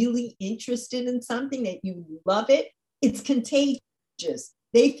you're really interested in something, that you love it, it's contagious.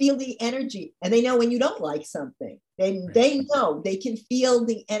 They feel the energy, and they know when you don't like something. They know, they can feel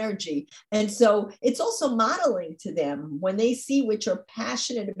the energy. And so it's also modeling to them when they see what you're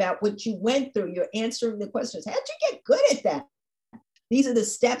passionate about, what you went through, you're answering the questions. How'd you get good at that? These are the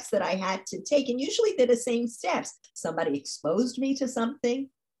steps that I had to take. And usually they're the same steps. Somebody exposed me to something.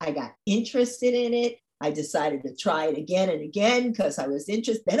 I got interested in it. I decided to try it again and again because I was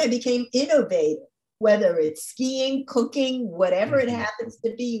interested. Then I became innovative, whether it's skiing, cooking, whatever it happens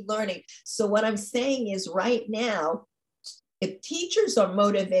to be, learning. So what I'm saying is right now, if teachers are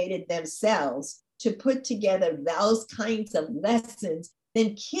motivated themselves to put together those kinds of lessons,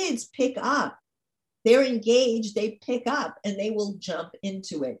 then kids pick up. They're engaged, they pick up, and they will jump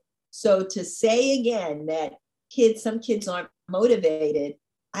into it. So to say again that some kids aren't motivated,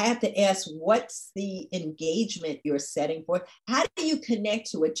 I have to ask, what's the engagement you're setting for? How do you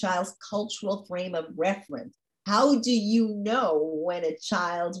connect to a child's cultural frame of reference? How do you know what a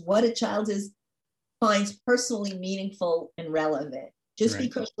child finds personally meaningful and relevant? Just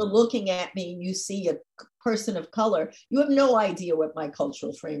because you're looking at me and you see a person of color, you have no idea what my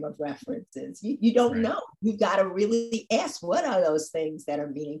cultural frame of reference is. You don't know. You've got to really ask, what are those things that are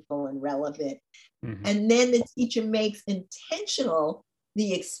meaningful and relevant? And then the teacher makes intentional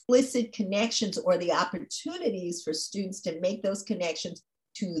the explicit connections or the opportunities for students to make those connections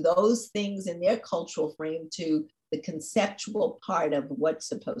to those things in their cultural frame, to the conceptual part of what's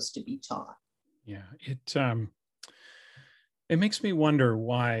supposed to be taught. Yeah, it makes me wonder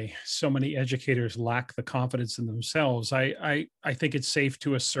why so many educators lack the confidence in themselves. I think it's safe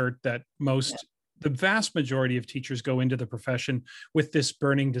to assert that the vast majority of teachers go into the profession with this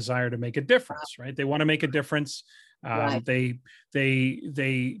burning desire to make a difference, right? They want to make a difference. They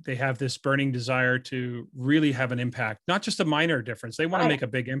have this burning desire to really have an impact, not just a minor difference. They want to make a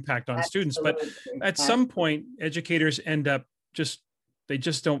big impact on students, but at some point, educators end up they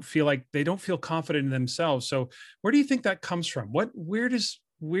just don't feel confident in themselves. So where do you think that comes from? Where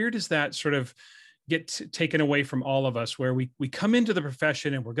does that sort of get taken away from all of us, where we come into the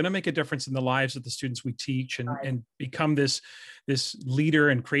profession and we're going to make a difference in the lives of the students we teach and become this leader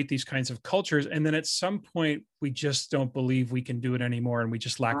and create these kinds of cultures. And then at some point, we just don't believe we can do it anymore. And we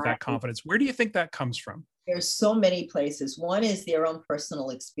just lack that confidence. Where do you think that comes from? There's so many places. One is their own personal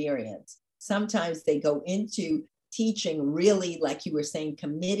experience. Sometimes they go into teaching really, like you were saying,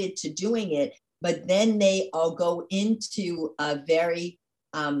 committed to doing it, but then they all go into a very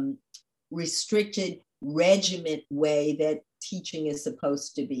restricted regiment way that teaching is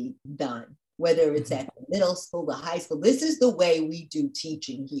supposed to be done, whether it's at the middle school, the high school. This is the way we do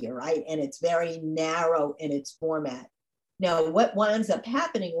teaching here, right? And it's very narrow in its format. Now, what winds up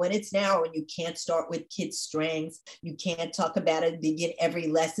happening when it's narrow and you can't start with kids' strengths, you can't talk about it, begin every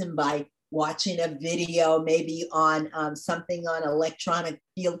lesson by watching a video, maybe on something on electronic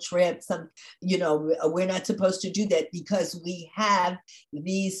field trip. We're not supposed to do that because we have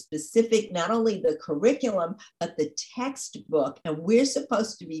these specific, not only the curriculum, but the textbook. And we're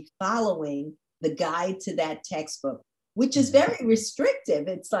supposed to be following the guide to that textbook, which is very restrictive.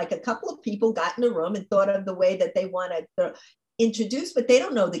 It's like a couple of people got in a room and thought of the way that they want to introduce, but they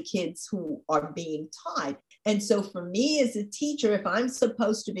don't know the kids who are being taught. And so for me as a teacher, if I'm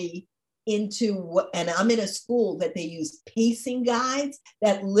supposed to be and I'm in a school that they use pacing guides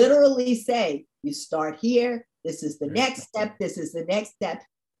that literally say, you start here, this is the next step, this is the next step.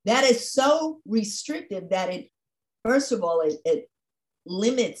 That is so restrictive that first of all, it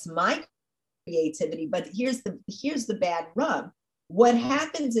limits my creativity. But here's the bad rub. What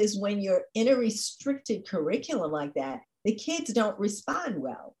happens is when you're in a restricted curriculum like that, the kids don't respond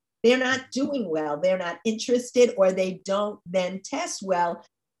well. They're not doing well. They're not interested, or they don't then test well.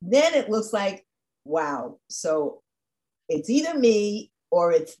 Then it looks like, wow, so it's either me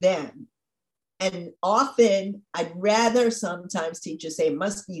or it's them. And often I'd rather sometimes teachers say it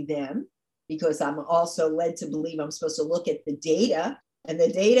must be them, because I'm also led to believe I'm supposed to look at the data, and the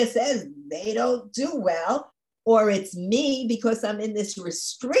data says they don't do well, or it's me because I'm in this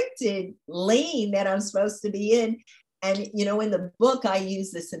restricted lane that I'm supposed to be in. And, in the book, I use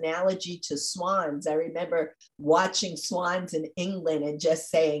this analogy to swans. I remember watching swans in England and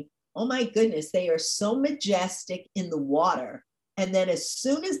just saying, oh my goodness, they are so majestic in the water. And then as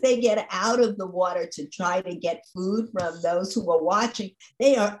soon as they get out of the water to try to get food from those who are watching,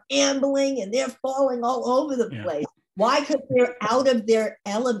 they are ambling and they're falling all over the place. Why? Because they're out of their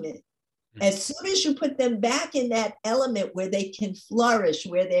element. As soon as you put them back in that element where they can flourish,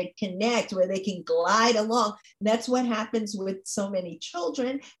 where they connect, where they can glide along, that's what happens with so many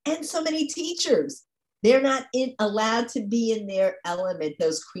children and so many teachers. They're not allowed to be in their element.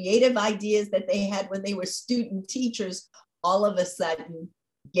 Those creative ideas that they had when they were student teachers all of a sudden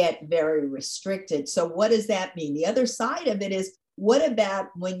get very restricted. So what does that mean? The other side of it is, what about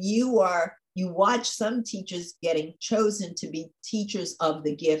when you watch some teachers getting chosen to be teachers of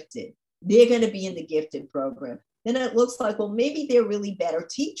the gifted? They're going to be in the gifted program. Then it looks like, well, maybe they're really better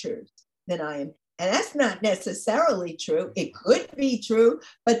teachers than I am. And that's not necessarily true. It could be true.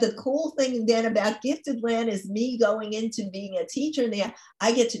 But the cool thing then about Gifted Land is me going into being a teacher there.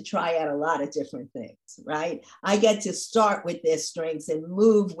 I get to try out a lot of different things, right? I get to start with their strengths and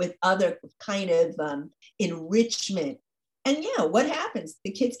move with other kind of enrichment. And what happens?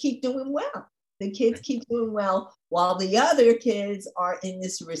 The kids keep doing well. The kids keep doing well while the other kids are in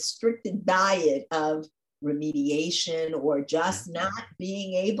this restricted diet of remediation or just not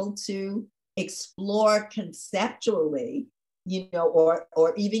being able to explore conceptually,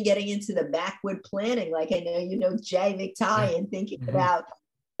 or even getting into the backward planning. Like I know, Jay McTighe, and thinking about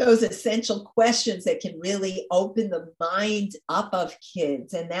those essential questions that can really open the mind up of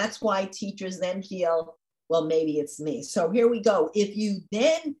kids. And that's why teachers then feel, well, maybe it's me. So here we go. If you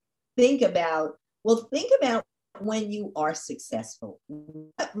then think about when you are successful,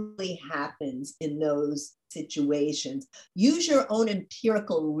 what really happens in those situations? Use your own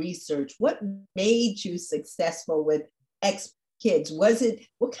empirical research. What made you successful with X kids?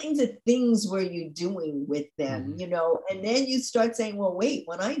 What kinds of things were you doing with them? And then you start saying, well, wait,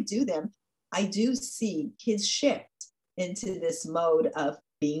 when I do them, I do see kids shift into this mode of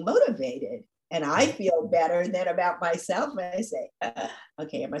being motivated. And I feel better than about myself. And I say,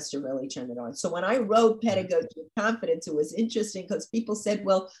 okay, I must have really turned it on. So when I wrote Pedagogy of Confidence, it was interesting because people said,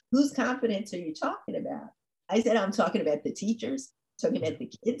 well, whose confidence are you talking about? I said, I'm talking about the teachers, talking about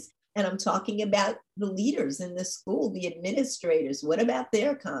the kids, and I'm talking about the leaders in the school, the administrators. What about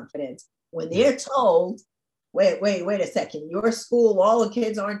their confidence? When they're told, wait a second, your school, all the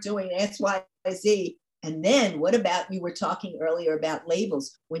kids aren't doing X, Y, Z. And then what about, you were talking earlier about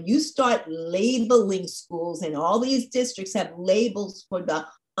labels. When you start labeling schools, and all these districts have labels for the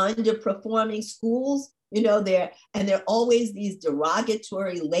underperforming schools, they're always these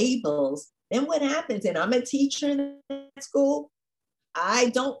derogatory labels. Then what happens? And I'm a teacher in that school. I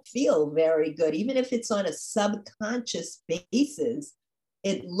don't feel very good, even if it's on a subconscious basis.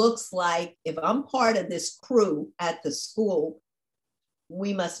 It looks like if I'm part of this crew at the school,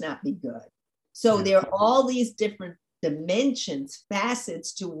 we must not be good. So there are all these different dimensions,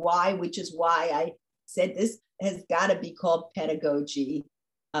 facets to why, which is why I said this has got to be called pedagogy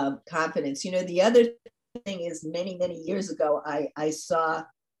of confidence. The other thing is, many, many years ago, I saw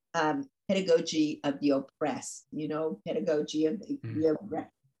Pedagogy of the Oppressed, Pedagogy of the Oppressed,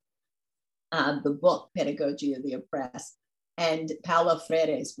 the book Pedagogy of the Oppressed, and Paulo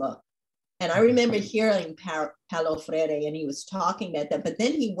Freire's book. And I remember hearing Paulo Freire, and he was talking about that. But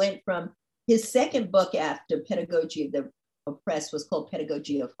then he went from his second book after Pedagogy of the Oppressed was called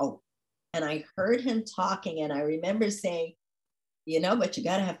Pedagogy of Hope. And I heard him talking, and I remember saying, but you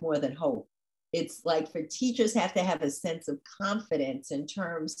got to have more than hope. It's like for teachers have to have a sense of confidence in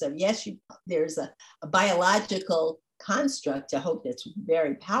terms of, yes, there's a biological construct to hope that's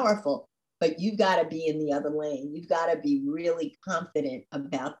very powerful, but you've got to be in the other lane. You've got to be really confident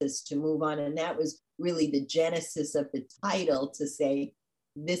about this to move on. And that was really the genesis of the title, to say,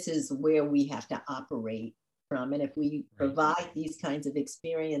 this is where we have to operate from. And if we provide these kinds of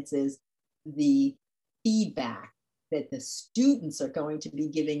experiences, the feedback that the students are going to be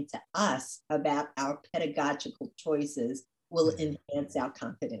giving to us about our pedagogical choices will enhance our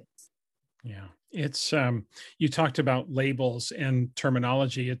confidence. Yeah, it's you talked about labels and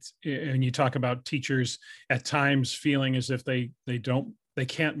terminology. And you talk about teachers at times feeling as if they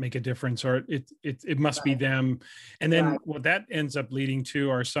can't make a difference, or it must be them. And then what that ends up leading to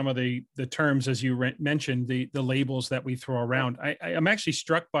are some of the terms, as you mentioned, the labels that we throw around. I'm actually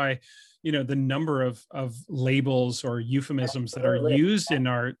struck by the number of labels or euphemisms that are used in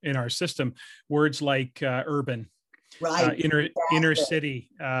our system. Words like urban, inner city,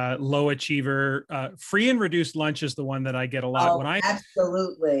 low achiever, free and reduced lunch is the one that I get a lot.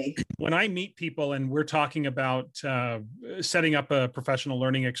 Absolutely. When I meet people and we're talking about setting up a professional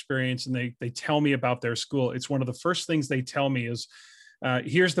learning experience, and they tell me about their school, it's one of the first things they tell me is,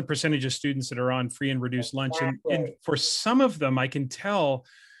 here's the percentage of students that are on free and reduced lunch. And for some of them, I can tell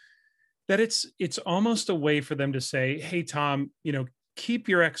that it's almost a way for them to say, hey, Tom, keep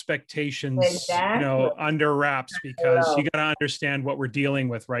your expectations, under wraps, because you got to understand what we're dealing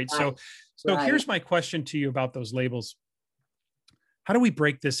with. Right. So here's my question to you about those labels. How do we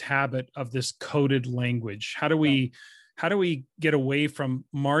break this habit of this coded language? How do we get away from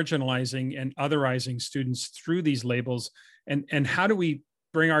marginalizing and otherizing students through these labels? And how do we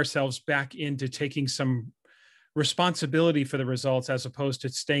bring ourselves back into taking some responsibility for the results, as opposed to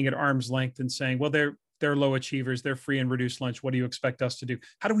staying at arm's length and saying, well, they're low achievers, they're free and reduced lunch, what do you expect us to do?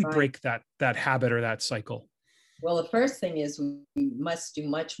 How do we break that habit or that cycle? Well, the first thing is we must do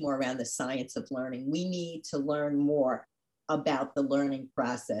much more around the science of learning. We need to learn more about the learning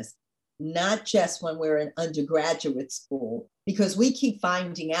process, not just when we're in undergraduate school, because we keep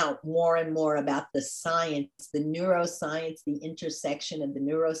finding out more and more about the science, the neuroscience, the intersection of the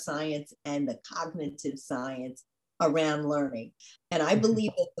neuroscience and the cognitive science around learning. And I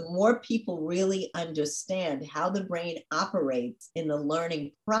believe that the more people really understand how the brain operates in the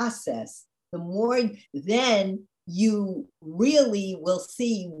learning process, the more then you really will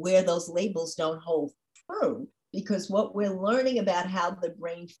see where those labels don't hold true. Because what we're learning about how the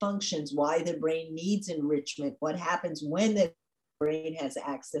brain functions, why the brain needs enrichment, what happens when the brain has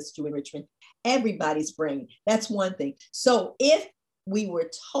access to enrichment, everybody's brain, that's one thing. So if we were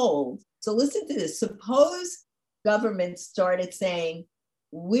told, so listen to this, suppose government started saying,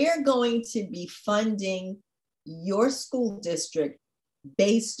 we're going to be funding your school district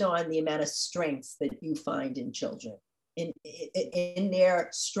based on the amount of strengths that you find in children, in their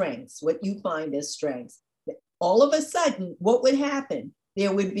strengths, what you find as strengths. All of a sudden, what would happen?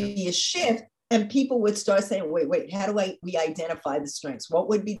 There would be a shift, and people would start saying, wait, how do we identify the strengths? What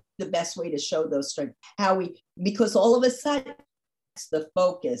would be the best way to show those strengths? Because all of a sudden, that's the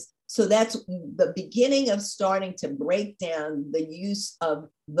focus. So that's the beginning of starting to break down the use of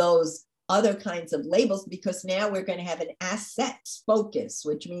those other kinds of labels, because now we're going to have an assets focus,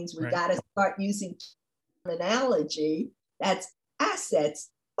 which means we got to start using terminology that's assets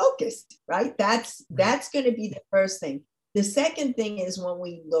focused, right? That's going to be the first thing. The second thing is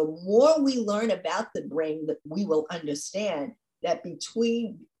the more we learn about the brain, that we will understand that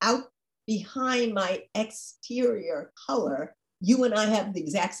behind my exterior color, you and I have the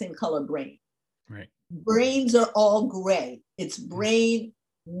exact same color brain. Right. Brains are all gray. It's brain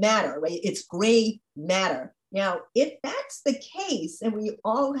matter, right? It's gray matter. Now, if that's the case, and we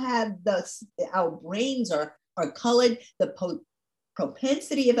all have our brains are colored, the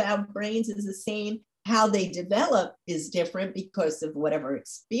propensity of our brains is the same. How they develop is different because of whatever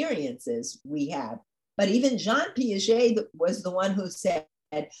experiences we have. But even Jean Piaget was the one who said,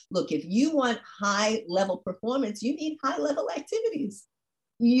 look, if you want high level performance, you need high level activities.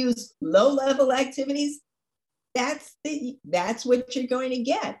 You use low level activities, that's what you're going to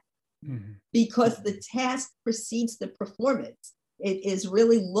get. Mm-hmm. Because the task precedes the performance. It is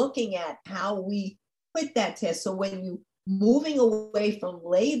really looking at how we put that test. So when you moving away from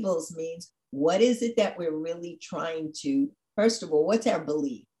labels means, what is it that we're really trying to, first of all, what's our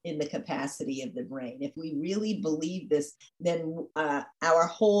belief in the capacity of the brain? If we really believe this, then our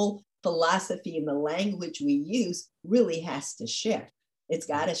whole philosophy and the language we use really has to shift. It's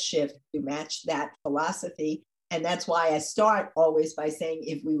got to shift to match that philosophy. And that's why I start always by saying,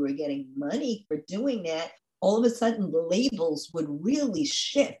 if we were getting money for doing that, all of a sudden the labels would really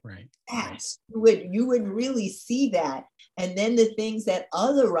shift. Right. Yes, you would really see that. And then the things that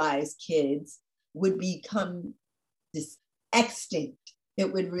otherwise kids would become extinct.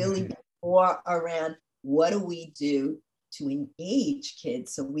 It would really be more around, what do we do to engage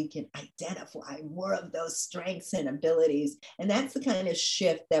kids so we can identify more of those strengths and abilities? And that's the kind of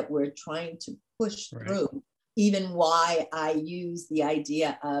shift that we're trying to push through. Even why I use the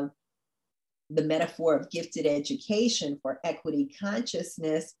idea of the metaphor of gifted education for equity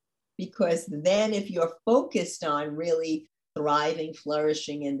consciousness, because then if you're focused on really thriving,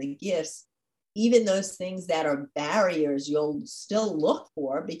 flourishing in the gifts, even those things that are barriers, you'll still look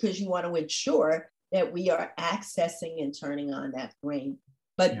for, because you want to ensure that we are accessing and turning on that brain.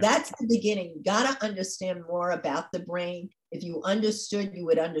 But that's the beginning. You got to understand more about the brain. If you understood, you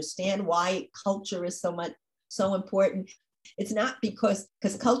would understand why culture is so important. It's not because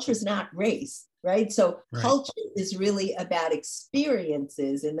culture is not race, right? So culture is really about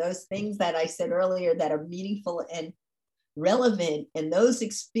experiences and those things that I said earlier that are meaningful and relevant. And those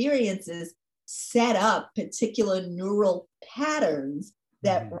experiences set up particular neural patterns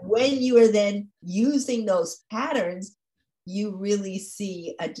that when you are then using those patterns, you really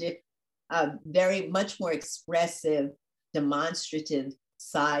see a very much more expressive, demonstrative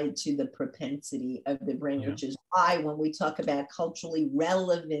side to the propensity of the brain, which is why when we talk about culturally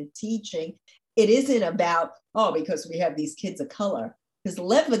relevant teaching, it isn't about, because we have these kids of color. Because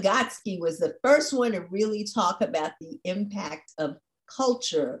Lev Vygotsky was the first one to really talk about the impact of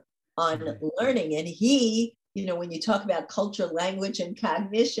culture on learning. And he, when you talk about culture, language, and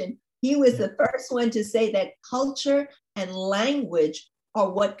cognition, he was the first one to say that culture and language are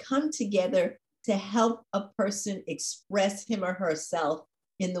what come together to help a person express him or herself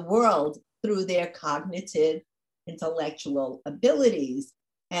in the world through their cognitive, intellectual abilities.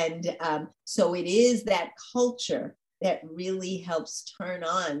 And so it is that culture that really helps turn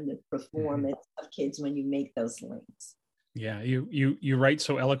on the performance of kids when you make those links. Yeah, you write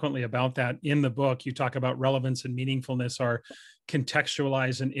so eloquently about that in the book. You talk about relevance and meaningfulness are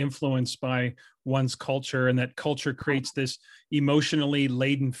contextualized and influenced by one's culture, and that culture creates this emotionally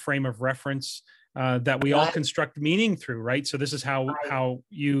laden frame of reference that we all construct meaning through, right? So this is how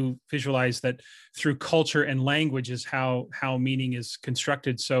you visualize that through culture and language is how meaning is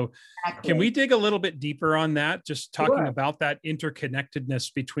constructed. So can we dig a little bit deeper on that? Just talking about that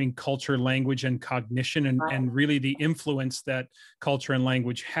interconnectedness between culture, language, and cognition, and really the influence that culture and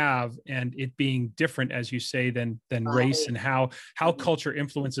language have, and it being different, as you say, than race, and how culture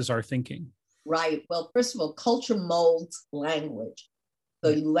influences our thinking. Right. Well, first of all, culture molds language.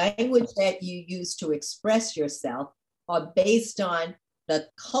 The language that you use to express yourself are based on the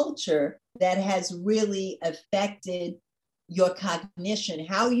culture that has really affected your cognition,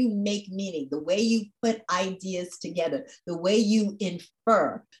 how you make meaning, the way you put ideas together, the way you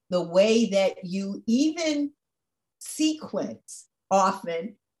infer, the way that you even sequence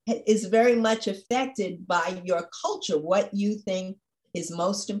often is very much affected by your culture, what you think is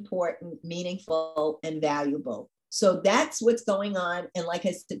most important, meaningful, and valuable. So that's what's going on. And like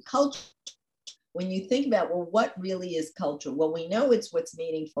I said, culture, when you think about, well, what really is culture? Well, we know it's what's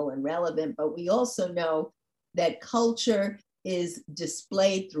meaningful and relevant, but we also know that culture is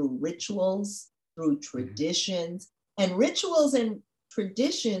displayed through rituals, through traditions, and rituals and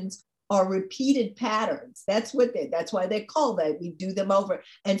traditions are repeated patterns. That's why they're called that. We do them over.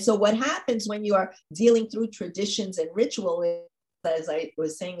 And so what happens when you are dealing through traditions and ritual is, as I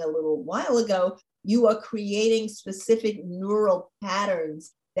was saying a little while ago, you are creating specific neural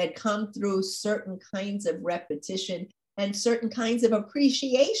patterns that come through certain kinds of repetition and certain kinds of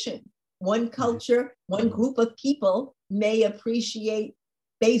appreciation. One culture, one group of people may appreciate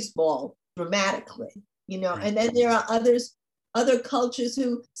baseball dramatically, and then there are other cultures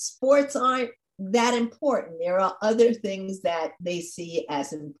who sports aren't that important. There are other things that they see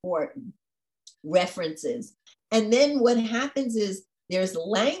as important, references. And then what happens is there's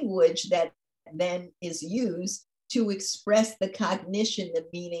language that then is used to express the cognition, the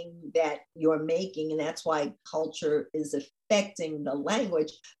meaning that you're making. And that's why culture is affecting the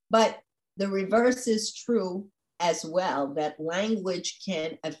language. But the reverse is true as well, that language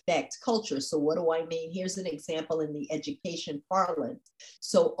can affect culture. So what do I mean? Here's an example in the education parlance.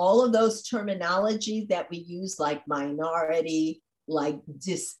 So all of those terminology that we use, like minority, like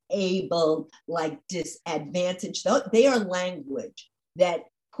disabled, like disadvantaged, they are language that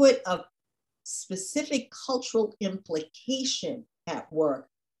put a specific cultural implication at work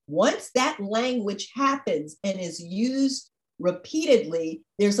once that language happens and is used repeatedly,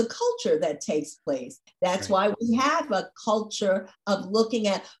 there's a culture that takes place. That's why we have a culture of looking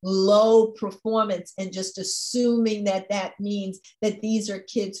at low performance and just assuming that that means that these are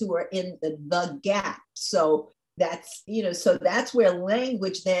kids who are in the gap. So that's, so that's where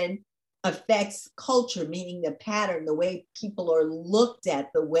language then affects culture, meaning the pattern, the way people are looked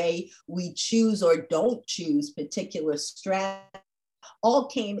at, the way we choose or don't choose particular strategies, all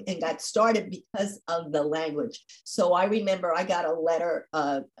came and got started because of the language. So I remember I got a letter,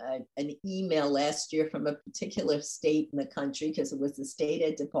 an email last year from a particular state in the country, because it was the state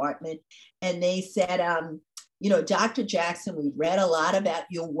ed department. And they said, Dr. Jackson, we've read a lot about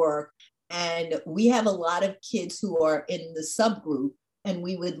your work, and we have a lot of kids who are in the subgroup, and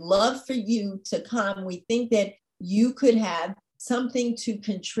we would love for you to come. We think that you could have something to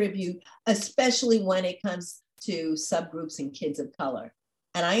contribute, especially when it comes to subgroups and kids of color.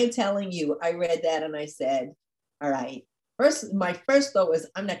 And I am telling you, I read that and I said, all right, my first thought was,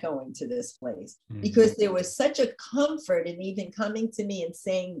 I'm not going to this place, because there was such a comfort in even coming to me and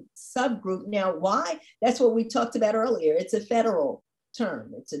saying subgroup. Now, why? That's what we talked about earlier. It's a federal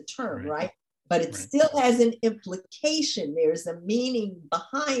term. It's a term, right? But it still has an implication. There's a meaning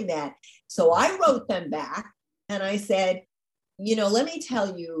behind that. So I wrote them back and I said, let me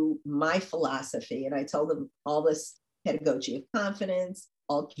tell you my philosophy. And I told them all this pedagogy of confidence,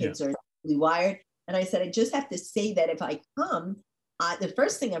 all kids are wired. And I said, I just have to say that if I come, the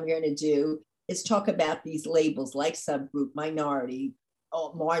first thing I'm going to do is talk about these labels like subgroup, minority,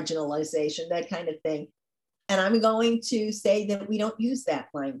 marginalization, that kind of thing. And I'm going to say that we don't use that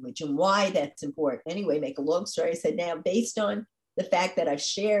language and why that's important. Anyway, make a long story. I said, now, based on the fact that I've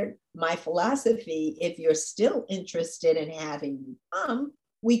shared my philosophy, if you're still interested in having me come,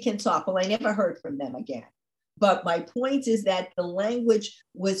 we can talk. Well, I never heard from them again. But my point is that the language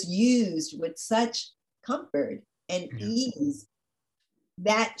was used with such comfort and ease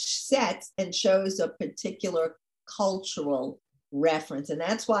that sets and shows a particular cultural reference. And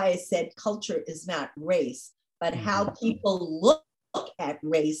that's why I said culture is not race, but how people look at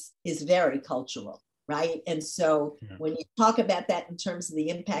race is very cultural. Right. And so when you talk about that in terms of the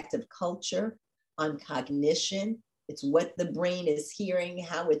impact of culture on cognition, it's what the brain is hearing,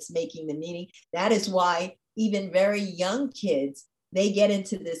 how it's making the meaning. That is why even very young kids, they get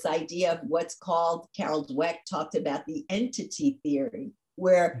into this idea of what's called, Carol Dweck talked about the entity theory,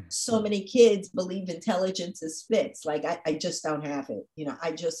 where so many kids believe intelligence is fixed. Like, I just don't have it.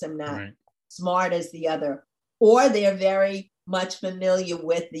 I just am not smart as the other. Or they're very much familiar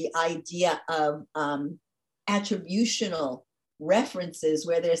with the idea of attributional references,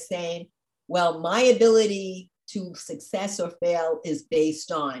 where they're saying, well, my ability to success or fail is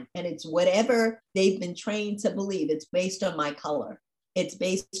based on, and it's whatever they've been trained to believe. It's based on my color. It's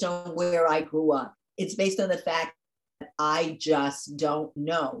based on where I grew up. It's based on the fact that I just don't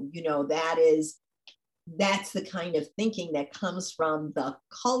know. That's the kind of thinking that comes from the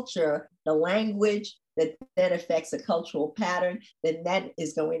culture, the language, that affects a cultural pattern, then that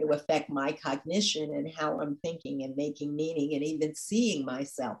is going to affect my cognition and how I'm thinking and making meaning and even seeing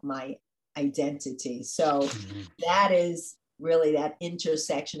myself, my identity. So that is really that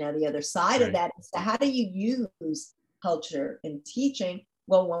intersection. Now, the other side of that is, how do you use culture in teaching?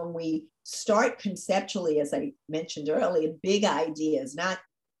 Well, when we start conceptually, as I mentioned earlier, big ideas, not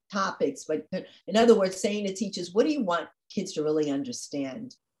topics, but in other words, saying to teachers, what do you want kids to really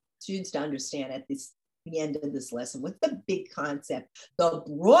understand, students to understand at the end of this lesson? What's the big concept? The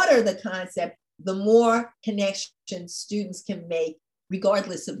broader the concept, the more connections students can make,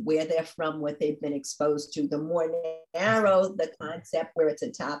 regardless of where they're from, what they've been exposed to. The more narrow the concept, where it's a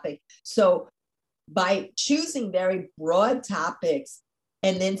topic. So by choosing very broad topics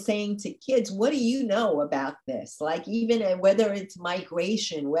and then saying to kids, what do you know about this? Like, even whether it's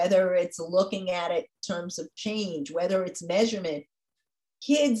migration, whether it's looking at it in terms of change, whether it's measurement,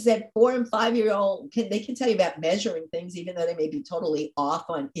 kids at 4 and 5 year old they can tell you about measuring things, even though they may be totally off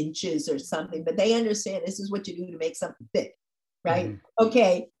on inches or something, but they understand this is what you do to make something thick, right?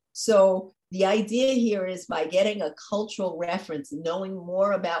 Okay, so the idea here is, by getting a cultural reference, knowing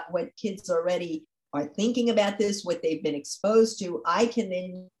more about what kids already are thinking about this, what they've been exposed to, I can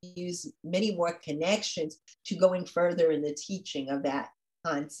then use many more connections to going further in the teaching of that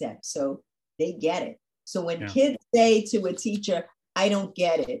concept, so they get it. So when kids say to a teacher, I don't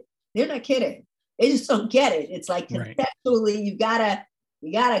get it, they're not kidding. They just don't get it. It's like, conceptually, you gotta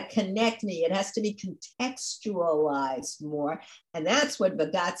connect me. It has to be contextualized more. And that's what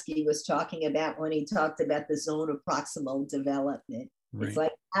Vygotsky was talking about when he talked about the zone of proximal development. It's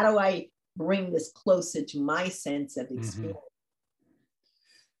like, how do I bring this closer to my sense of experience?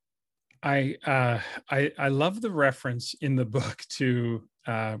 I love the reference in the book to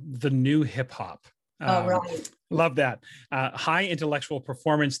the new hip hop. Oh, Um, right. love that. High intellectual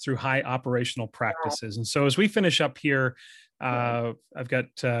performance through high operational practices. And so as we finish up here, Right. I've got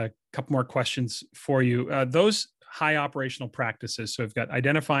a couple more questions for you. Those high operational practices. So we've got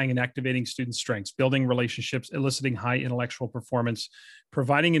identifying and activating student strengths, building relationships, eliciting high intellectual performance,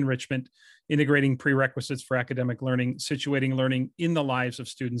 providing enrichment, integrating prerequisites for academic learning, situating learning in the lives of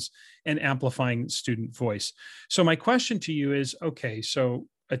students, and amplifying student voice. So my question to you is, okay, so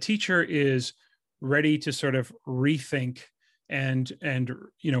a teacher is ready to sort of rethink and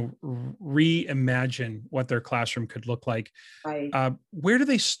reimagine what their classroom could look like. Right. Where do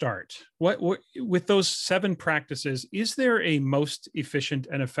they start? What with those 7 practices? Is there a most efficient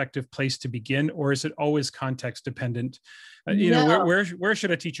and effective place to begin, or is it always context dependent? No. Where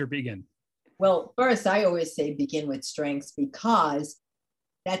should a teacher begin? Well, first, I always say begin with strengths because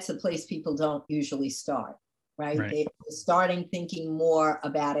that's the place people don't usually start, right? Right. They're starting thinking more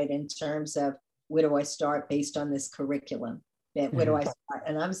about it in terms of where do I start based on this curriculum? That where do I Mm-hmm. start?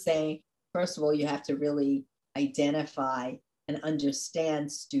 And I'm saying, first of all, you have to really identify and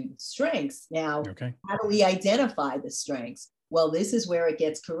understand student strengths. Now, Okay. how do we identify the strengths? Well, this is where it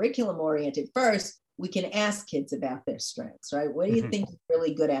gets curriculum oriented. First, we can ask kids about their strengths, right? What do you Mm-hmm. think you're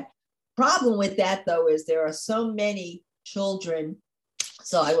really good at? Problem with that, though, is there are so many children.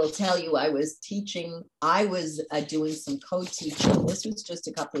 So I will tell you, I was doing some co-teaching. This was just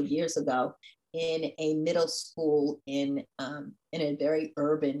a couple of years ago in a middle school in a very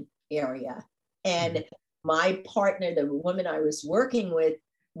urban area. And Mm-hmm. my partner, the woman I was working with,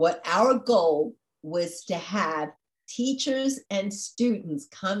 what our goal was to have teachers and students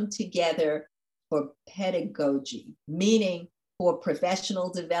come together for pedagogy, meaning for professional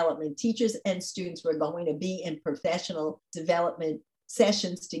development. Teachers and students were going to be in professional development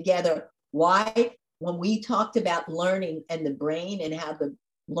sessions together. Why? When we talked about learning and the brain and how the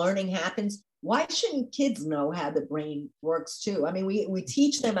learning happens, why shouldn't kids know how the brain works too? I mean, we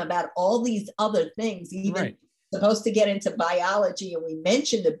teach them about all these other things, even Right. supposed to get into biology, and we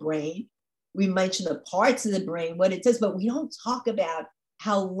mention the brain, we mention the parts of the brain, what it does, but we don't talk about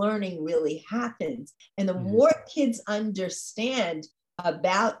how learning really happens. And the Mm-hmm. more kids understand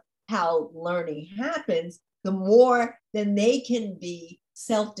about how learning happens, the more then they can be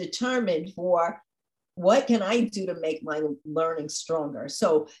self-determined for what can I do to make my learning stronger.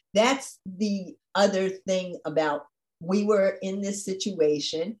 So that's the other thing about, we were in this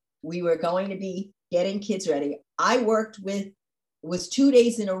situation, we were going to be getting kids ready. I worked with, was 2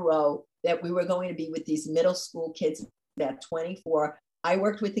 days in a row that we were going to be with these middle school kids, about 24. I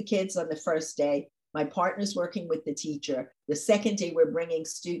worked with the kids on the first day. My partner's working with the teacher. The second day, we're bringing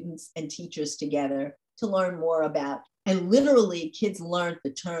students and teachers together to learn more about, and literally kids learned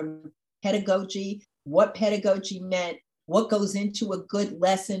the term pedagogy, what pedagogy meant, what goes into a good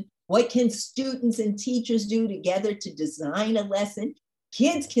lesson, what can students and teachers do together to design a lesson.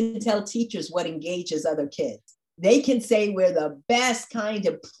 Kids can tell teachers what engages other kids. They can say where the best kind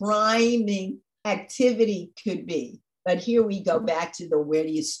of priming activity could be. But here we go back to the where do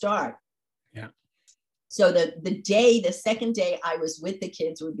you start? Yeah. So the second day I was with the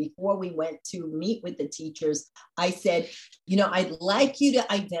kids, before we went to meet with the teachers, I said, I'd like you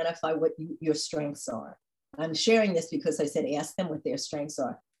to identify what your strengths are. I'm sharing this because I said, ask them what their strengths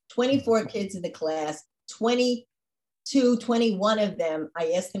are. 24 kids in the class, 21 of them,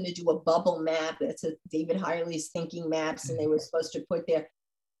 I asked them to do a bubble map. That's a David Hirely's Thinking Maps, and they were supposed to put their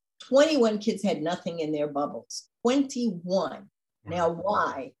 21 kids had nothing in their bubbles. 21. Wow. Now,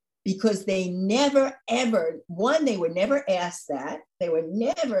 why? Because they never, ever, one, they were never asked that. They were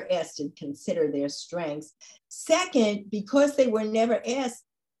never asked to consider their strengths. Second, because they were never asked,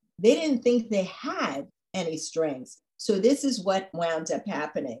 they didn't think they had any strengths. So this is what wound up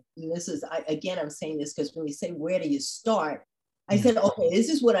happening. And this is, again, I'm saying this because when we say, where do you start? I said, okay, this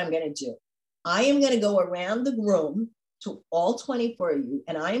is what I'm going to do. I am going to go around the room to all 24 of you,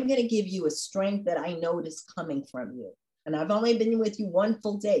 and I am going to give you a strength that I notice coming from you. And I've only been with you one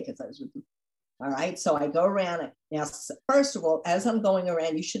full day because I was with you. All right. So I go around it. Now, first of all, as I'm going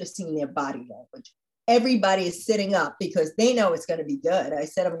around, you should have seen their body language. Everybody is sitting up because they know it's going to be good. I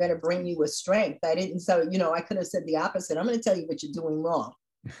said, I'm going to bring you a strength. I didn't. So, I could have said the opposite. I'm going to tell you what you're doing wrong.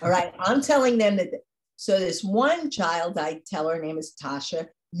 All right. I'm telling them that. So this one child, I tell her name is Tasha,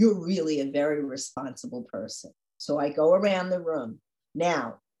 you're really a very responsible person. So I go around the room.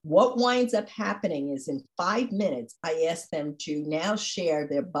 Now, what winds up happening is in 5 minutes, I ask them to now share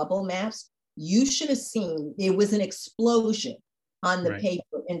their bubble maps. You should have seen, it was an explosion on the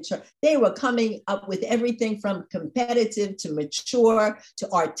paper They were coming up with everything from competitive to mature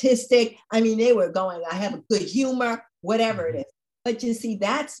to artistic. I mean, they were going, I have a good humor, whatever it is. But you see,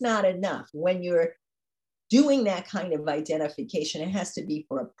 that's not enough. When you're doing that kind of identification, it has to be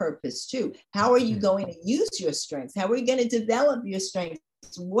for a purpose too. How are you going to use your strengths? How are you going to develop your strengths?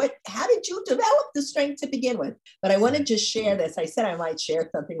 How did you develop the strength to begin with? But I want to just share this. I said I might share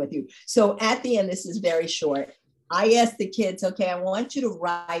something with you. So at the end, this is very short. I asked the kids, okay, I want you to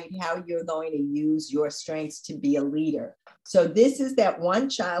write how you're going to use your strengths to be a leader. So this is that one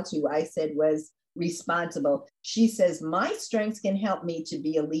child who I said was responsible. She says, my strengths can help me to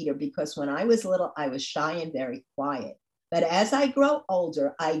be a leader because when I was little, I was shy and very quiet. But as I grow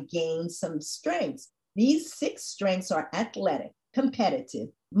older, I gain some strengths. These 6 strengths are athletic, competitive,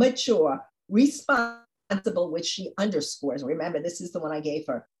 mature, responsible, which she underscores. Remember, this is the one I gave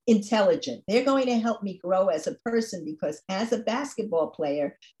her. Intelligent. They're going to help me grow as a person because as a basketball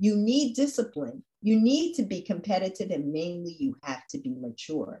player, you need discipline. You need to be competitive, and mainly you have to be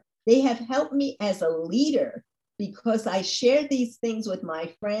mature. They have helped me as a leader because I share these things with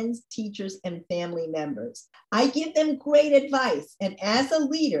my friends, teachers, and family members. I give them great advice. And as a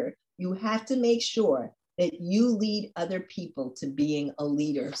leader, you have to make sure that you lead other people to being a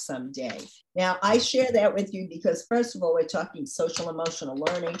leader someday. Now, I share that with you because, first of all, we're talking social emotional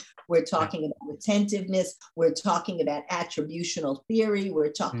learning. We're talking about attentiveness. We're talking about attributional theory.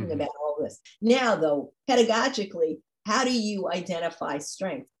 We're talking about all this. Now, though, pedagogically, how do you identify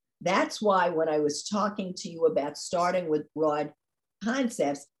strengths? That's why when I was talking to you about starting with broad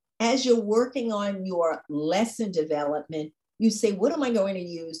concepts, as you're working on your lesson development, you say, what am I going to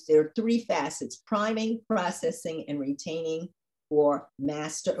use? There are 3 facets: priming, processing, and retaining for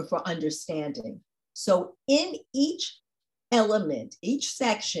understanding. So in each element, each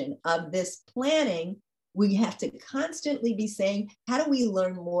section of this planning, we have to constantly be saying, how do we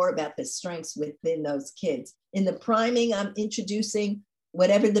learn more about the strengths within those kids? In the priming, I'm introducing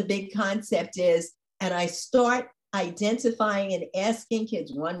whatever the big concept is, and I start identifying and asking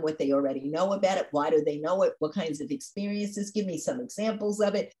kids, one, what they already know about it. Why do they know it? What kinds of experiences? Give me some examples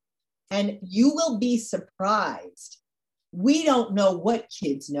of it. And you will be surprised. We don't know what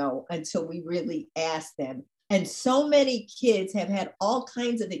kids know until we really ask them. And so many kids have had all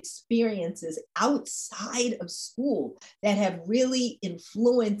kinds of experiences outside of school that have really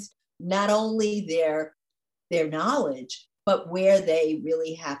influenced not only their knowledge, but where they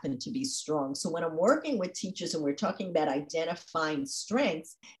really happen to be strong. So when I'm working with teachers and we're talking about identifying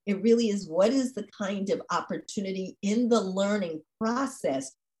strengths, it really is, what is the kind of opportunity in the learning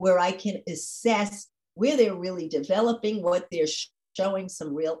process where I can assess where they're really developing, what they're showing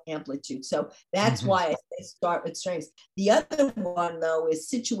some real amplitude. So that's why I say start with strengths. The other one, though, is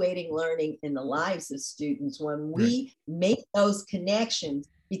situating learning in the lives of students. When we make those connections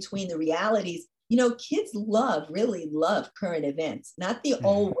between the realities, you know, kids really love current events, not the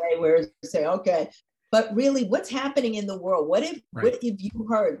old way where you say, okay, but really what's happening in the world? What have you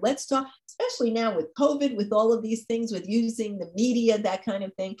heard? Let's talk, especially now with COVID, with all of these things, with using the media, that kind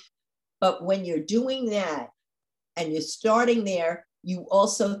of thing. But when you're doing that and you're starting there, you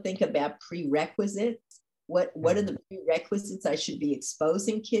also think about prerequisites. What are the prerequisites I should be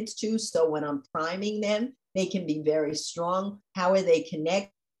exposing kids to? So when I'm priming them, they can be very strong. How are they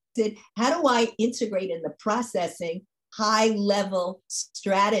connected? How do I integrate in the processing high-level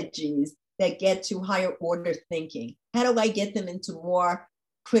strategies that get to higher order thinking? How do I get them into more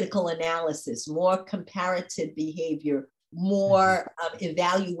critical analysis, more comparative behavior, more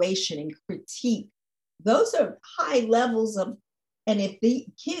evaluation and critique? Those are high levels of, and if the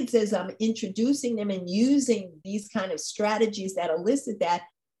kids, as I'm introducing them and using these kind of strategies that elicit that,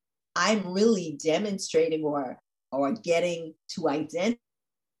 I'm really demonstrating or getting to identify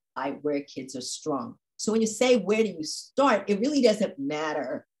where kids are strong. So when you say, where do you start? It really doesn't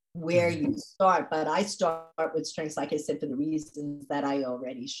matter where you start, but I start with strengths, like I said, for the reasons that I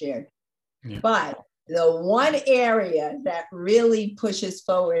already shared. But the one area that really pushes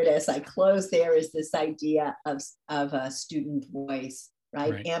forward as I close there is this idea of a student voice,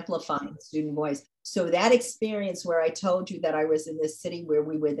 right? Amplifying student voice. So that experience where I told you that I was in this city where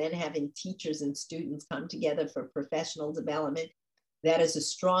we were then having teachers and students come together for professional development, that is a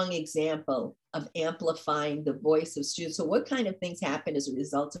strong example of amplifying the voice of students. So what kind of things happen as a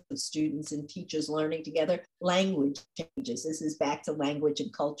result of students and teachers learning together? Language changes. This is back to language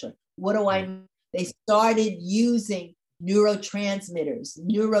and culture. What do I mean? They started using neurotransmitters,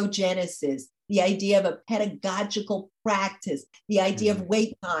 neurogenesis, the idea of a pedagogical practice, the idea of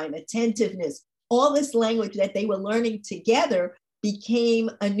wait time, attentiveness, all this language that they were learning together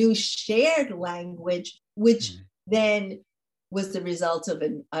became a new shared language, which then was the result of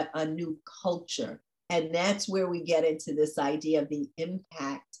a new culture. And that's where we get into this idea of the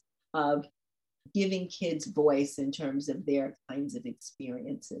impact of giving kids voice in terms of their kinds of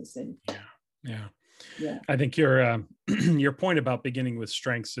experiences. And yeah. I think your your point about beginning with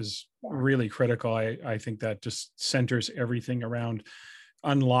strengths is really critical. I think that just centers everything around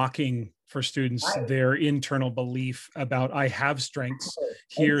unlocking for students their internal belief about, I have strengths.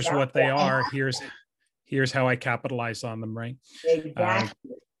 Here's what they are. Here's how I capitalize on them. Right.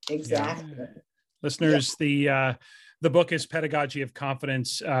 Exactly. Listeners, the book is Pedagogy of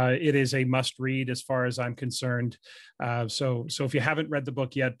Confidence. It is a must read as far as I'm concerned. So if you haven't read the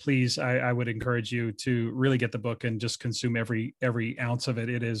book yet, please, I would encourage you to really get the book and just consume every ounce of it.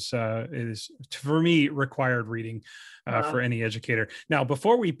 It is for me required reading for any educator. Now,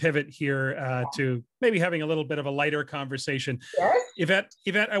 before we pivot here to maybe having a little bit of a lighter conversation, Yvette,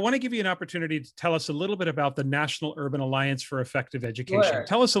 I want to give you an opportunity to tell us a little bit about the National Urban Alliance for Effective Education. Sure.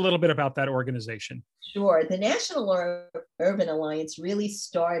 Tell us a little bit about that organization. Sure. The National Urban Alliance really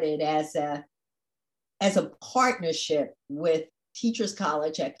started as a partnership with Teachers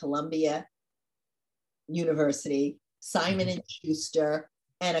College at Columbia University, Simon & Schuster,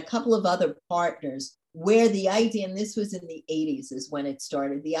 and a couple of other partners, where the idea, and this was in the 80s is when it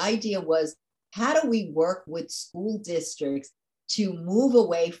started, the idea was, how do we work with school districts to move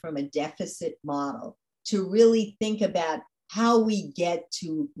away from a deficit model, to really think about how we get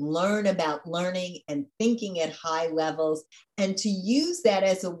to learn about learning and thinking at high levels, and to use that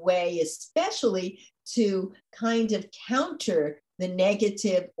as a way, especially to kind of counter the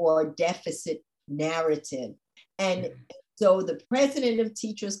negative or deficit narrative. And so the president of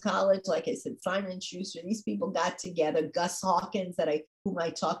Teachers College, like I said, Simon & Schuster, these people got together, Gus Hawkins, whom I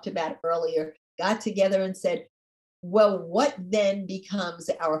talked about earlier, got together and said, well, what then becomes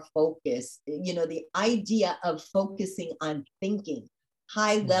our focus? You know, the idea of focusing on thinking,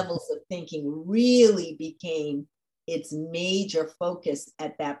 high levels of thinking really became its major focus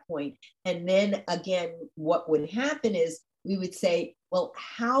at that point. And then again, what would happen is we would say, well,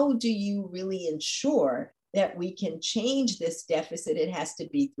 how do you really ensure that we can change this deficit? It has to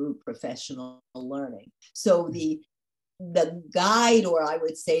be through professional learning. So the guide, or I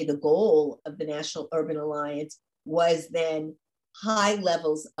would say the goal of the National Urban Alliance, was then high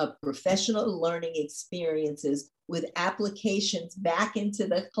levels of professional learning experiences with applications back into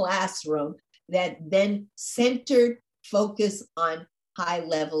the classroom that then centered focus on high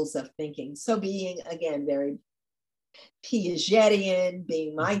levels of thinking. So being, again, very Piagetian,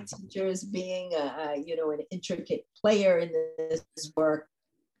 being my teachers, being an intricate player in this work,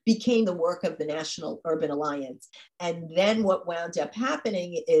 became the work of the National Urban Alliance. And then what wound up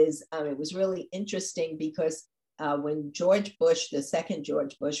happening is it was really interesting because when George Bush, the second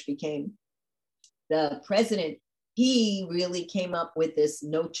George Bush, became the president, he really came up with this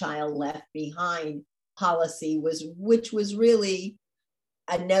No Child Left Behind policy, which was really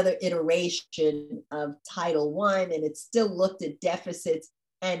another iteration of Title I, and it still looked at deficits.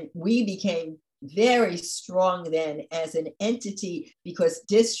 And we became very strong then as an entity because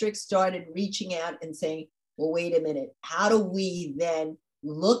districts started reaching out and saying, well, wait a minute, how do we then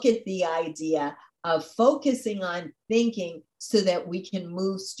look at the idea of focusing on thinking so that we can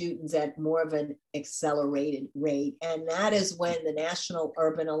move students at more of an accelerated rate? And that is when the National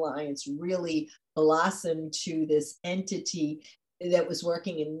Urban Alliance really blossomed to this entity that was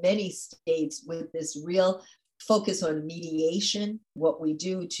working in many states with this real focus on mediation, what we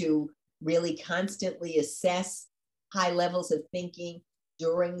do to really constantly assess high levels of thinking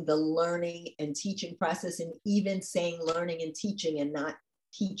during the learning and teaching process, and even saying learning and teaching and not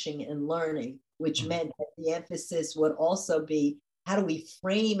teaching and learning, which meant that the emphasis would also be, how do we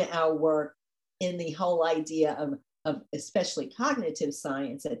frame our work in the whole idea of especially cognitive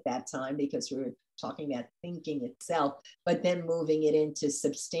science at that time, because we were talking about thinking itself, but then moving it into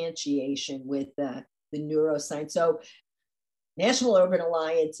substantiation with the neuroscience. So National Urban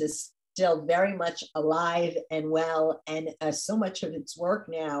Alliance is still very much alive and well, and so much of its work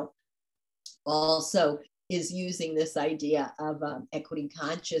now also is using this idea of equity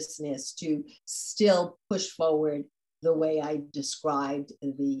consciousness to still push forward the way I described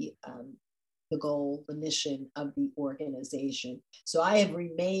the goal, the mission of the organization. So I have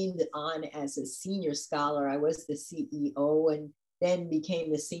remained on as a senior scholar. I was the CEO and then became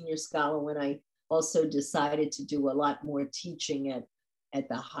the senior scholar when I also decided to do a lot more teaching at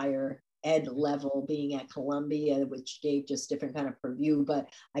the higher ed level, being at Columbia, which gave just different kind of purview. But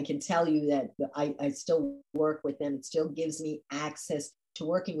I can tell you that I still work with them. It still gives me access to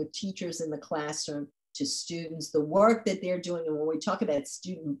working with teachers in the classroom, to students, the work that they're doing. And when we talk about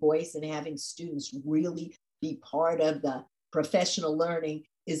student voice and having students really be part of the professional learning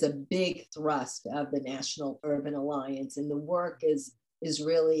is a big thrust of the National Urban Alliance, and the work is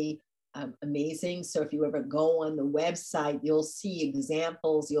really amazing. So if you ever go on the website, you'll see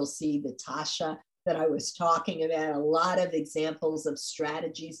examples. You'll see the Tasha that I was talking about, a lot of examples of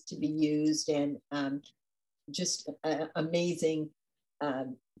strategies to be used, and just amazing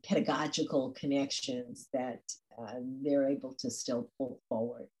pedagogical connections that they're able to still pull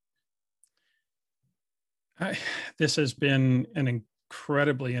forward. This has been an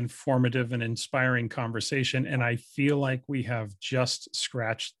incredibly informative and inspiring conversation, and I feel like we have just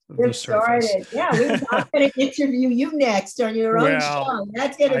scratched the surface. Yeah, I'm going to interview you next on your own show.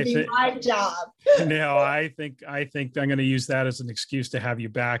 That's going to be my job. No, I think I'm going to use that as an excuse to have you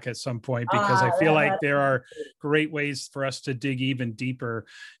back at some point, because I feel like there are great ways for us to dig even deeper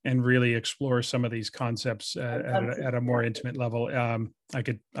and really explore some of these concepts at a more intimate level. I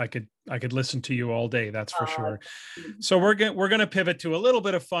could listen to you all day, that's for sure. So we're going to pivot to a little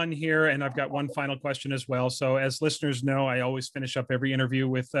bit of fun here, and I've got one final question as well. So as listeners know, I always finish up every interview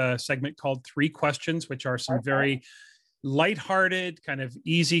with a segment called 3 Questions, which are some very lighthearted, kind of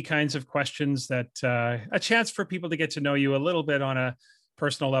easy kinds of questions that a chance for people to get to know you a little bit on a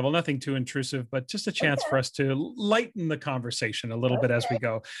personal level, nothing too intrusive, but just a chance for us to lighten the conversation a little bit as we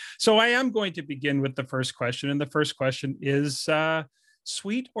go. So I am going to begin with the first question. And the first question is,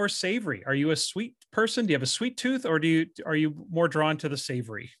 sweet or savory? Are you a sweet person? Do you have a sweet tooth, or are you more drawn to the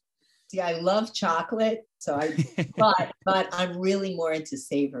savory? See, I love chocolate, so but I'm really more into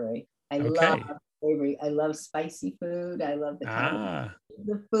savory. I love savory. I love spicy food. I love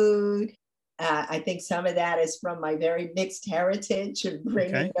the food. I think some of that is from my very mixed heritage of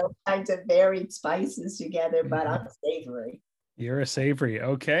bringing those kinds of varied spices together, but I'm savory. You're a savory.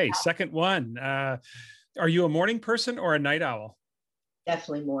 Okay. Yeah. Second one. Are you a morning person or a night owl?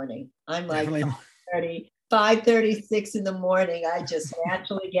 Definitely morning. I'm like 5:36 in the morning. I just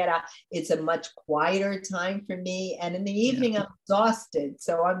naturally get up. It's a much quieter time for me. And in the evening, I'm exhausted.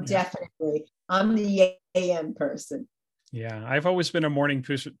 So I'm I'm the AM person. Yeah, I've always been a morning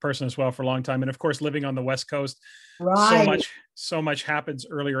person as well for a long time. And of course, living on the West Coast, so much happens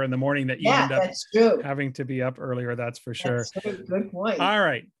earlier in the morning that you end up having to be up earlier. That's for sure. That's true. Good point. All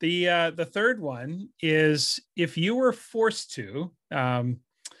right. The third one is, if you were forced to, and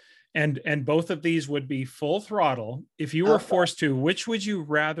both of these would be full throttle. If you were forced to, which would you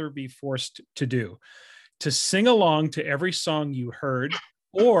rather be forced to do? To sing along to every song you heard,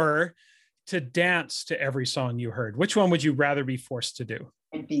 or to dance to every song you heard? Which one would you rather be forced to do?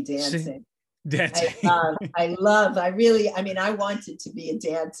 I'd be dancing. Dancing. I wanted to be a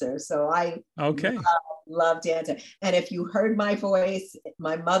dancer. So I love dancing. And if you heard my voice,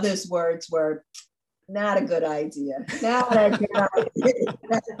 my mother's words were, not a good idea. Not a good idea.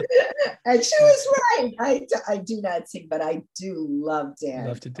 And she was right. I do not sing, but I do love dance.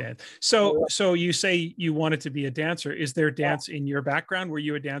 Love to dance. So you say you wanted to be a dancer. Is there dance in your background? Were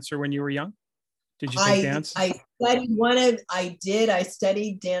you a dancer when you were young? Did you take dance? I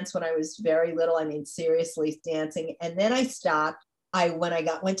studied dance when I was very little. I mean, seriously dancing. And then I stopped. When I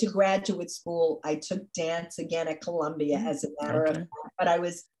went to graduate school, I took dance again at Columbia as a matter of fact, but I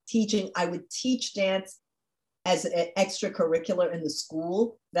would teach dance as an extracurricular in the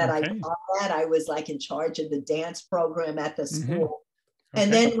school that I taught at. I was like in charge of the dance program at the school.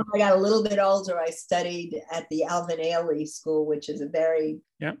 And then when I got a little bit older, I studied at the Alvin Ailey School, which is a very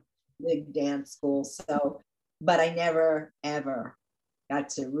big dance school. So, but I never, ever got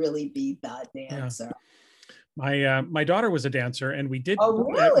to really be the dancer. Yeah. My daughter was a dancer, and we did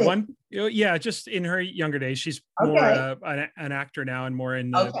just in her younger days. She's more an actor now and more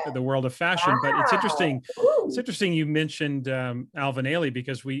in the world of fashion. But it's interesting. Ooh. It's interesting you mentioned Alvin Ailey,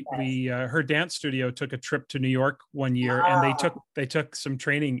 because her dance studio took a trip to New York one year, and they took some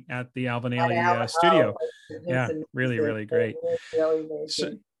training at the Alvin Ailey studio. Really, really great. Really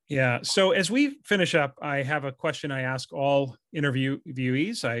amazing. So as we finish up, I have a question I ask all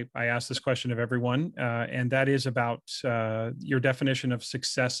interviewees. I ask this question of everyone, and that is about your definition of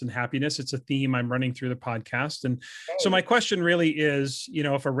success and happiness. It's a theme I'm running through the podcast. And so my question really is,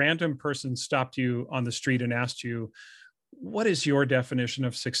 if a random person stopped you on the street and asked you, what is your definition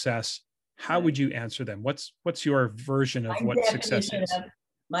of success? How would you answer them? What's your version of what success is?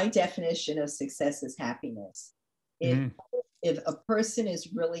 My definition of success is happiness. If a person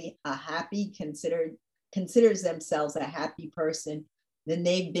is really considers themselves a happy person, then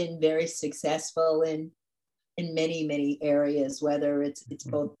they've been very successful in many, many areas, whether it's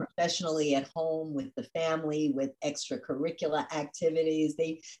both professionally at home, with the family, with extracurricular activities.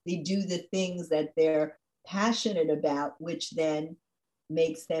 They do the things that they're passionate about, which then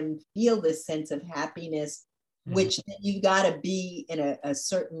makes them feel this sense of happiness which you got to be in a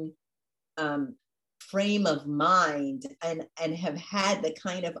certain frame of mind and have had the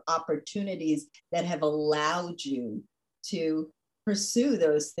kind of opportunities that have allowed you to pursue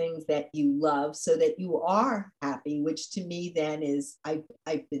those things that you love so that you are happy, which to me then is I've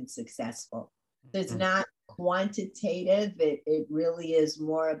been successful. So it's not quantitative. It really is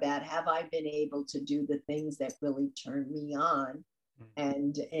more about, have I been able to do the things that really turn me on?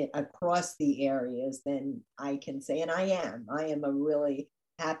 And across the areas, then I can say, and I am a really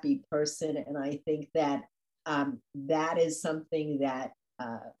happy person. And I think that that is something that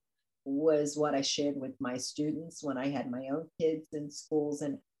was what I shared with my students when I had my own kids in schools.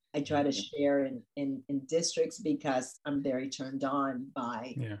 And I try to share in districts because I'm very turned on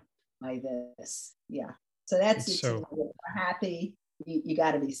by this. Yeah. So that's it. So, if you're happy, you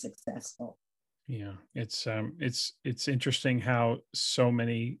got to be successful. Yeah, it's interesting how so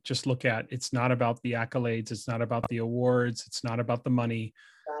many just look at, it's not about the accolades, it's not about the awards, it's not about the money.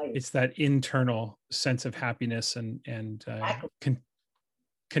 Right. It's that internal sense of happiness and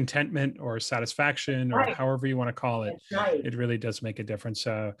contentment or satisfaction, or however you want to call it. Right. It really does make a difference.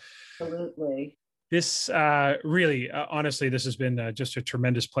 Absolutely. This really, honestly, this has been just a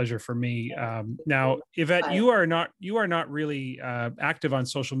tremendous pleasure for me. Now, Yvette, you are not really active on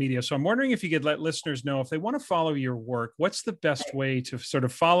social media, so I'm wondering if you could let listeners know, if they want to follow your work, what's the best way to sort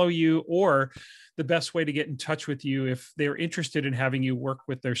of follow you, or the best way to get in touch with you if they're interested in having you work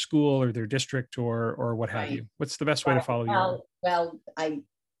with their school or their district or what have you? What's the best way to follow you? Well, and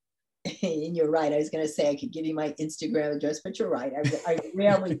you're right. I was going to say I could give you my Instagram address, but you're right. I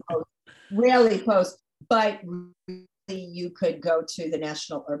rarely post, but really you could go to the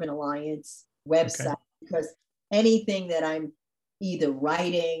National Urban Alliance website, because anything that I'm either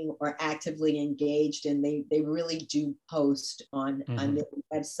writing or actively engaged in, they really do post on the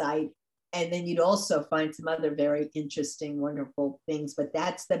website. And then you'd also find some other very interesting, wonderful things, but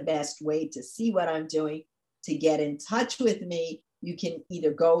that's the best way to see what I'm doing. To get in touch with me, you can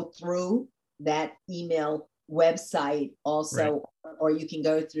either go through that email website also, or you can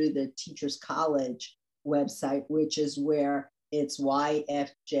go through the Teachers College website, which is where it's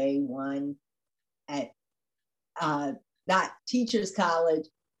YFJ1 at not Teachers College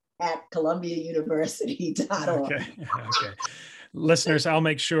at ColumbiaUniversity.org. Okay. Listeners, I'll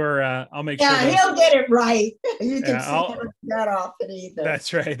make sure. He'll get it right. You can see that often either.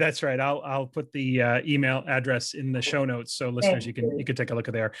 That's right. I'll put the email address in the show notes, so listeners, you can take a look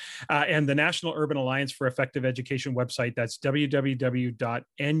at there. And the National Urban Alliance for Effective Education website, that's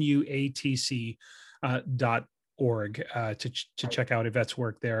www.nuatc.org to check out Yvette's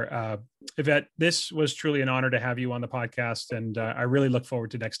work there. Yvette, this was truly an honor to have you on the podcast, and I really look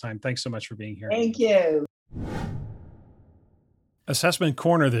forward to next time. Thanks so much for being here. Thank you. Assessment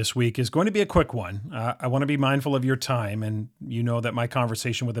Corner this week is going to be a quick one. I want to be mindful of your time, and you know that my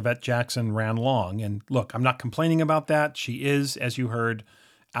conversation with Yvette Jackson ran long. And look, I'm not complaining about that. She is, as you heard,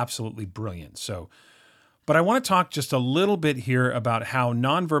 absolutely brilliant. But I want to talk just a little bit here about how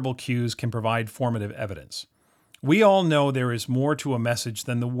nonverbal cues can provide formative evidence. We all know there is more to a message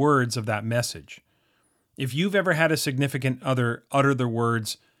than the words of that message. If you've ever had a significant other utter the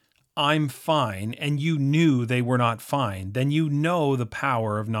words, "I'm fine," and you knew they were not fine, then you know the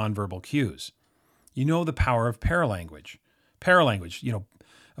power of nonverbal cues. You know the power of paralanguage. Paralanguage,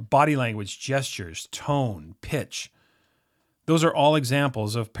 body language, gestures, tone, pitch. Those are all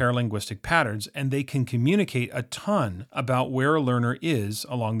examples of paralinguistic patterns, and they can communicate a ton about where a learner is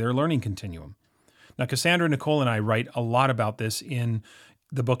along their learning continuum. Now, Cassandra, Nicole, and I write a lot about this in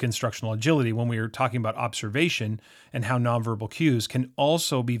the book Instructional Agility, when we were talking about observation and how nonverbal cues can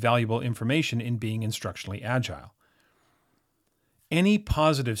also be valuable information in being instructionally agile. Any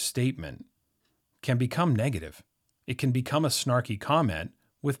positive statement can become negative. It can become a snarky comment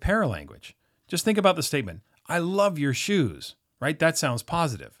with paralanguage. Just think about the statement, "I love your shoes," right? That sounds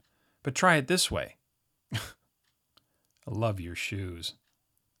positive. But try it this way. "I love your shoes."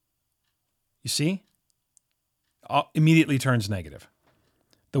 You see? Immediately turns negative.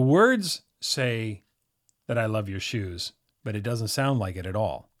 The words say that "I love your shoes," but it doesn't sound like it at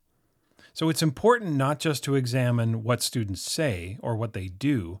all. So it's important not just to examine what students say or what they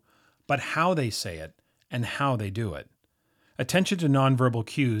do, but how they say it and how they do it. Attention to nonverbal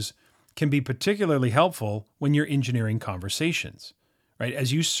cues can be particularly helpful when you're engineering conversations, right?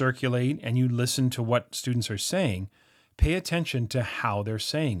 As you circulate and you listen to what students are saying, pay attention to how they're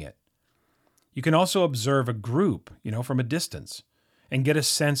saying it. You can also observe a group, from a distance, and get a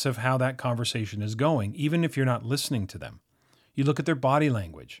sense of how that conversation is going, even if you're not listening to them. You look at their body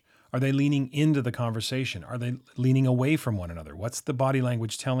language. Are they leaning into the conversation? Are they leaning away from one another? What's the body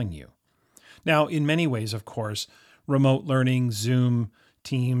language telling you? Now, in many ways, of course, remote learning, Zoom,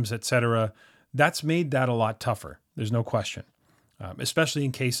 Teams, etc., that's made that a lot tougher. There's no question, especially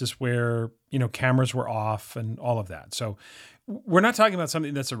in cases where, cameras were off and all of that. So we're not talking about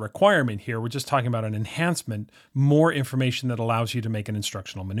something that's a requirement here. We're just talking about an enhancement, more information that allows you to make an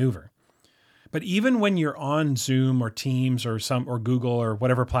instructional maneuver. But even when you're on Zoom or Teams or Google or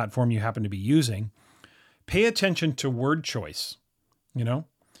whatever platform you happen to be using, pay attention to word choice.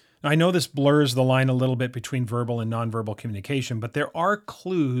 I know this blurs the line a little bit between verbal and nonverbal communication, but there are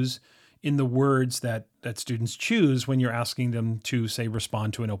clues in the words that students choose when you're asking them to, say,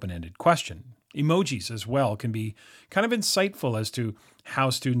 respond to an open-ended question. Emojis as well can be kind of insightful as to how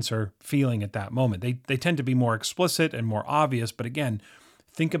students are feeling at that moment. They tend to be more explicit and more obvious, but again,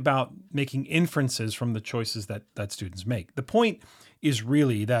 think about making inferences from the choices that students make. The point is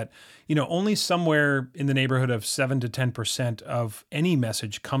really that, only somewhere in the neighborhood of 7 to 10% of any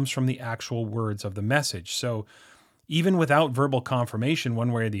message comes from the actual words of the message. So even without verbal confirmation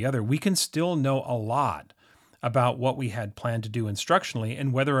one way or the other, we can still know a lot about what we had planned to do instructionally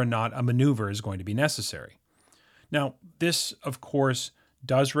and whether or not a maneuver is going to be necessary. Now, this, of course,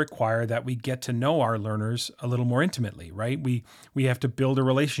 does require that we get to know our learners a little more intimately, right? We have to build a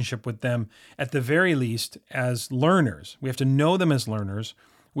relationship with them at the very least as learners. We have to know them as learners,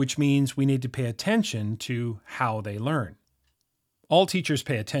 which means we need to pay attention to how they learn. All teachers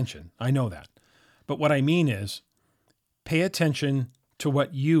pay attention, I know that. But what I mean is, pay attention to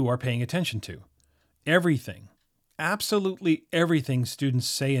what you are paying attention to. Everything, absolutely everything students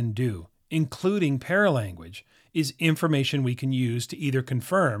say and do, including paralanguage, is information we can use to either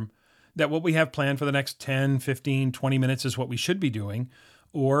confirm that what we have planned for the next 10, 15, 20 minutes is what we should be doing,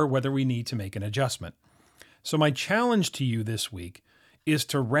 or whether we need to make an adjustment. So my challenge to you this week is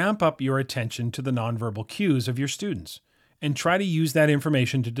to ramp up your attention to the nonverbal cues of your students and try to use that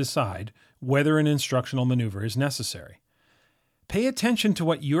information to decide whether an instructional maneuver is necessary. Pay attention to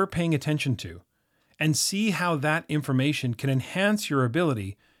what you're paying attention to and see how that information can enhance your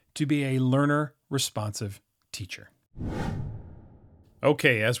ability to be a learner-responsive teacher.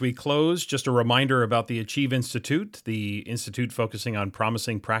 Okay, as we close, just a reminder about the Achieve Institute, the institute focusing on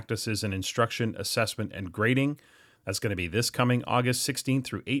promising practices in instruction, assessment, and grading. That's going to be this coming August 16th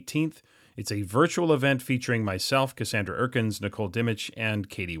through 18th. It's a virtual event featuring myself, Cassandra Erkins, Nicole Dimich, and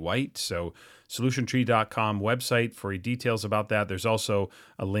Katie White. So solutiontree.com website for details about that. There's also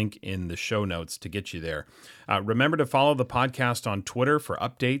a link in the show notes to get you there. Remember to follow the podcast on Twitter for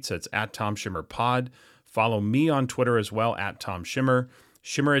updates. It's @TomSchimmerPod. Follow me on Twitter as well, @TomSchimmer.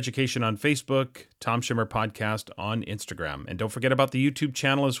 Schimmer Education on Facebook, Tom Schimmer Podcast on Instagram. And don't forget about the YouTube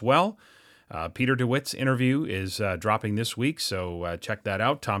channel as well. Peter DeWitt's interview is dropping this week, so check that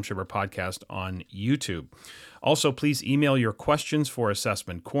out, Tom Schimmer Podcast on YouTube. Also, please email your questions for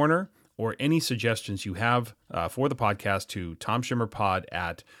Assessment Corner or any suggestions you have for the podcast to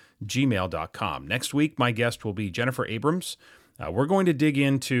tomschimmerpod@gmail.com. Next week, my guest will be Jennifer Abrams. We're going to dig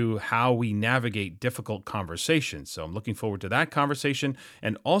into how we navigate difficult conversations, so I'm looking forward to that conversation.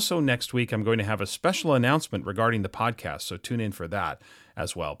 And also next week, I'm going to have a special announcement regarding the podcast, so tune in for that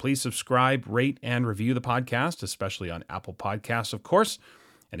as well. Please subscribe, rate, and review the podcast, especially on Apple Podcasts, of course.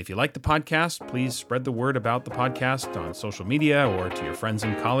 And if you like the podcast, please spread the word about the podcast on social media or to your friends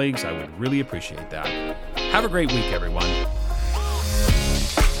and colleagues. I would really appreciate that. Have a great week, everyone.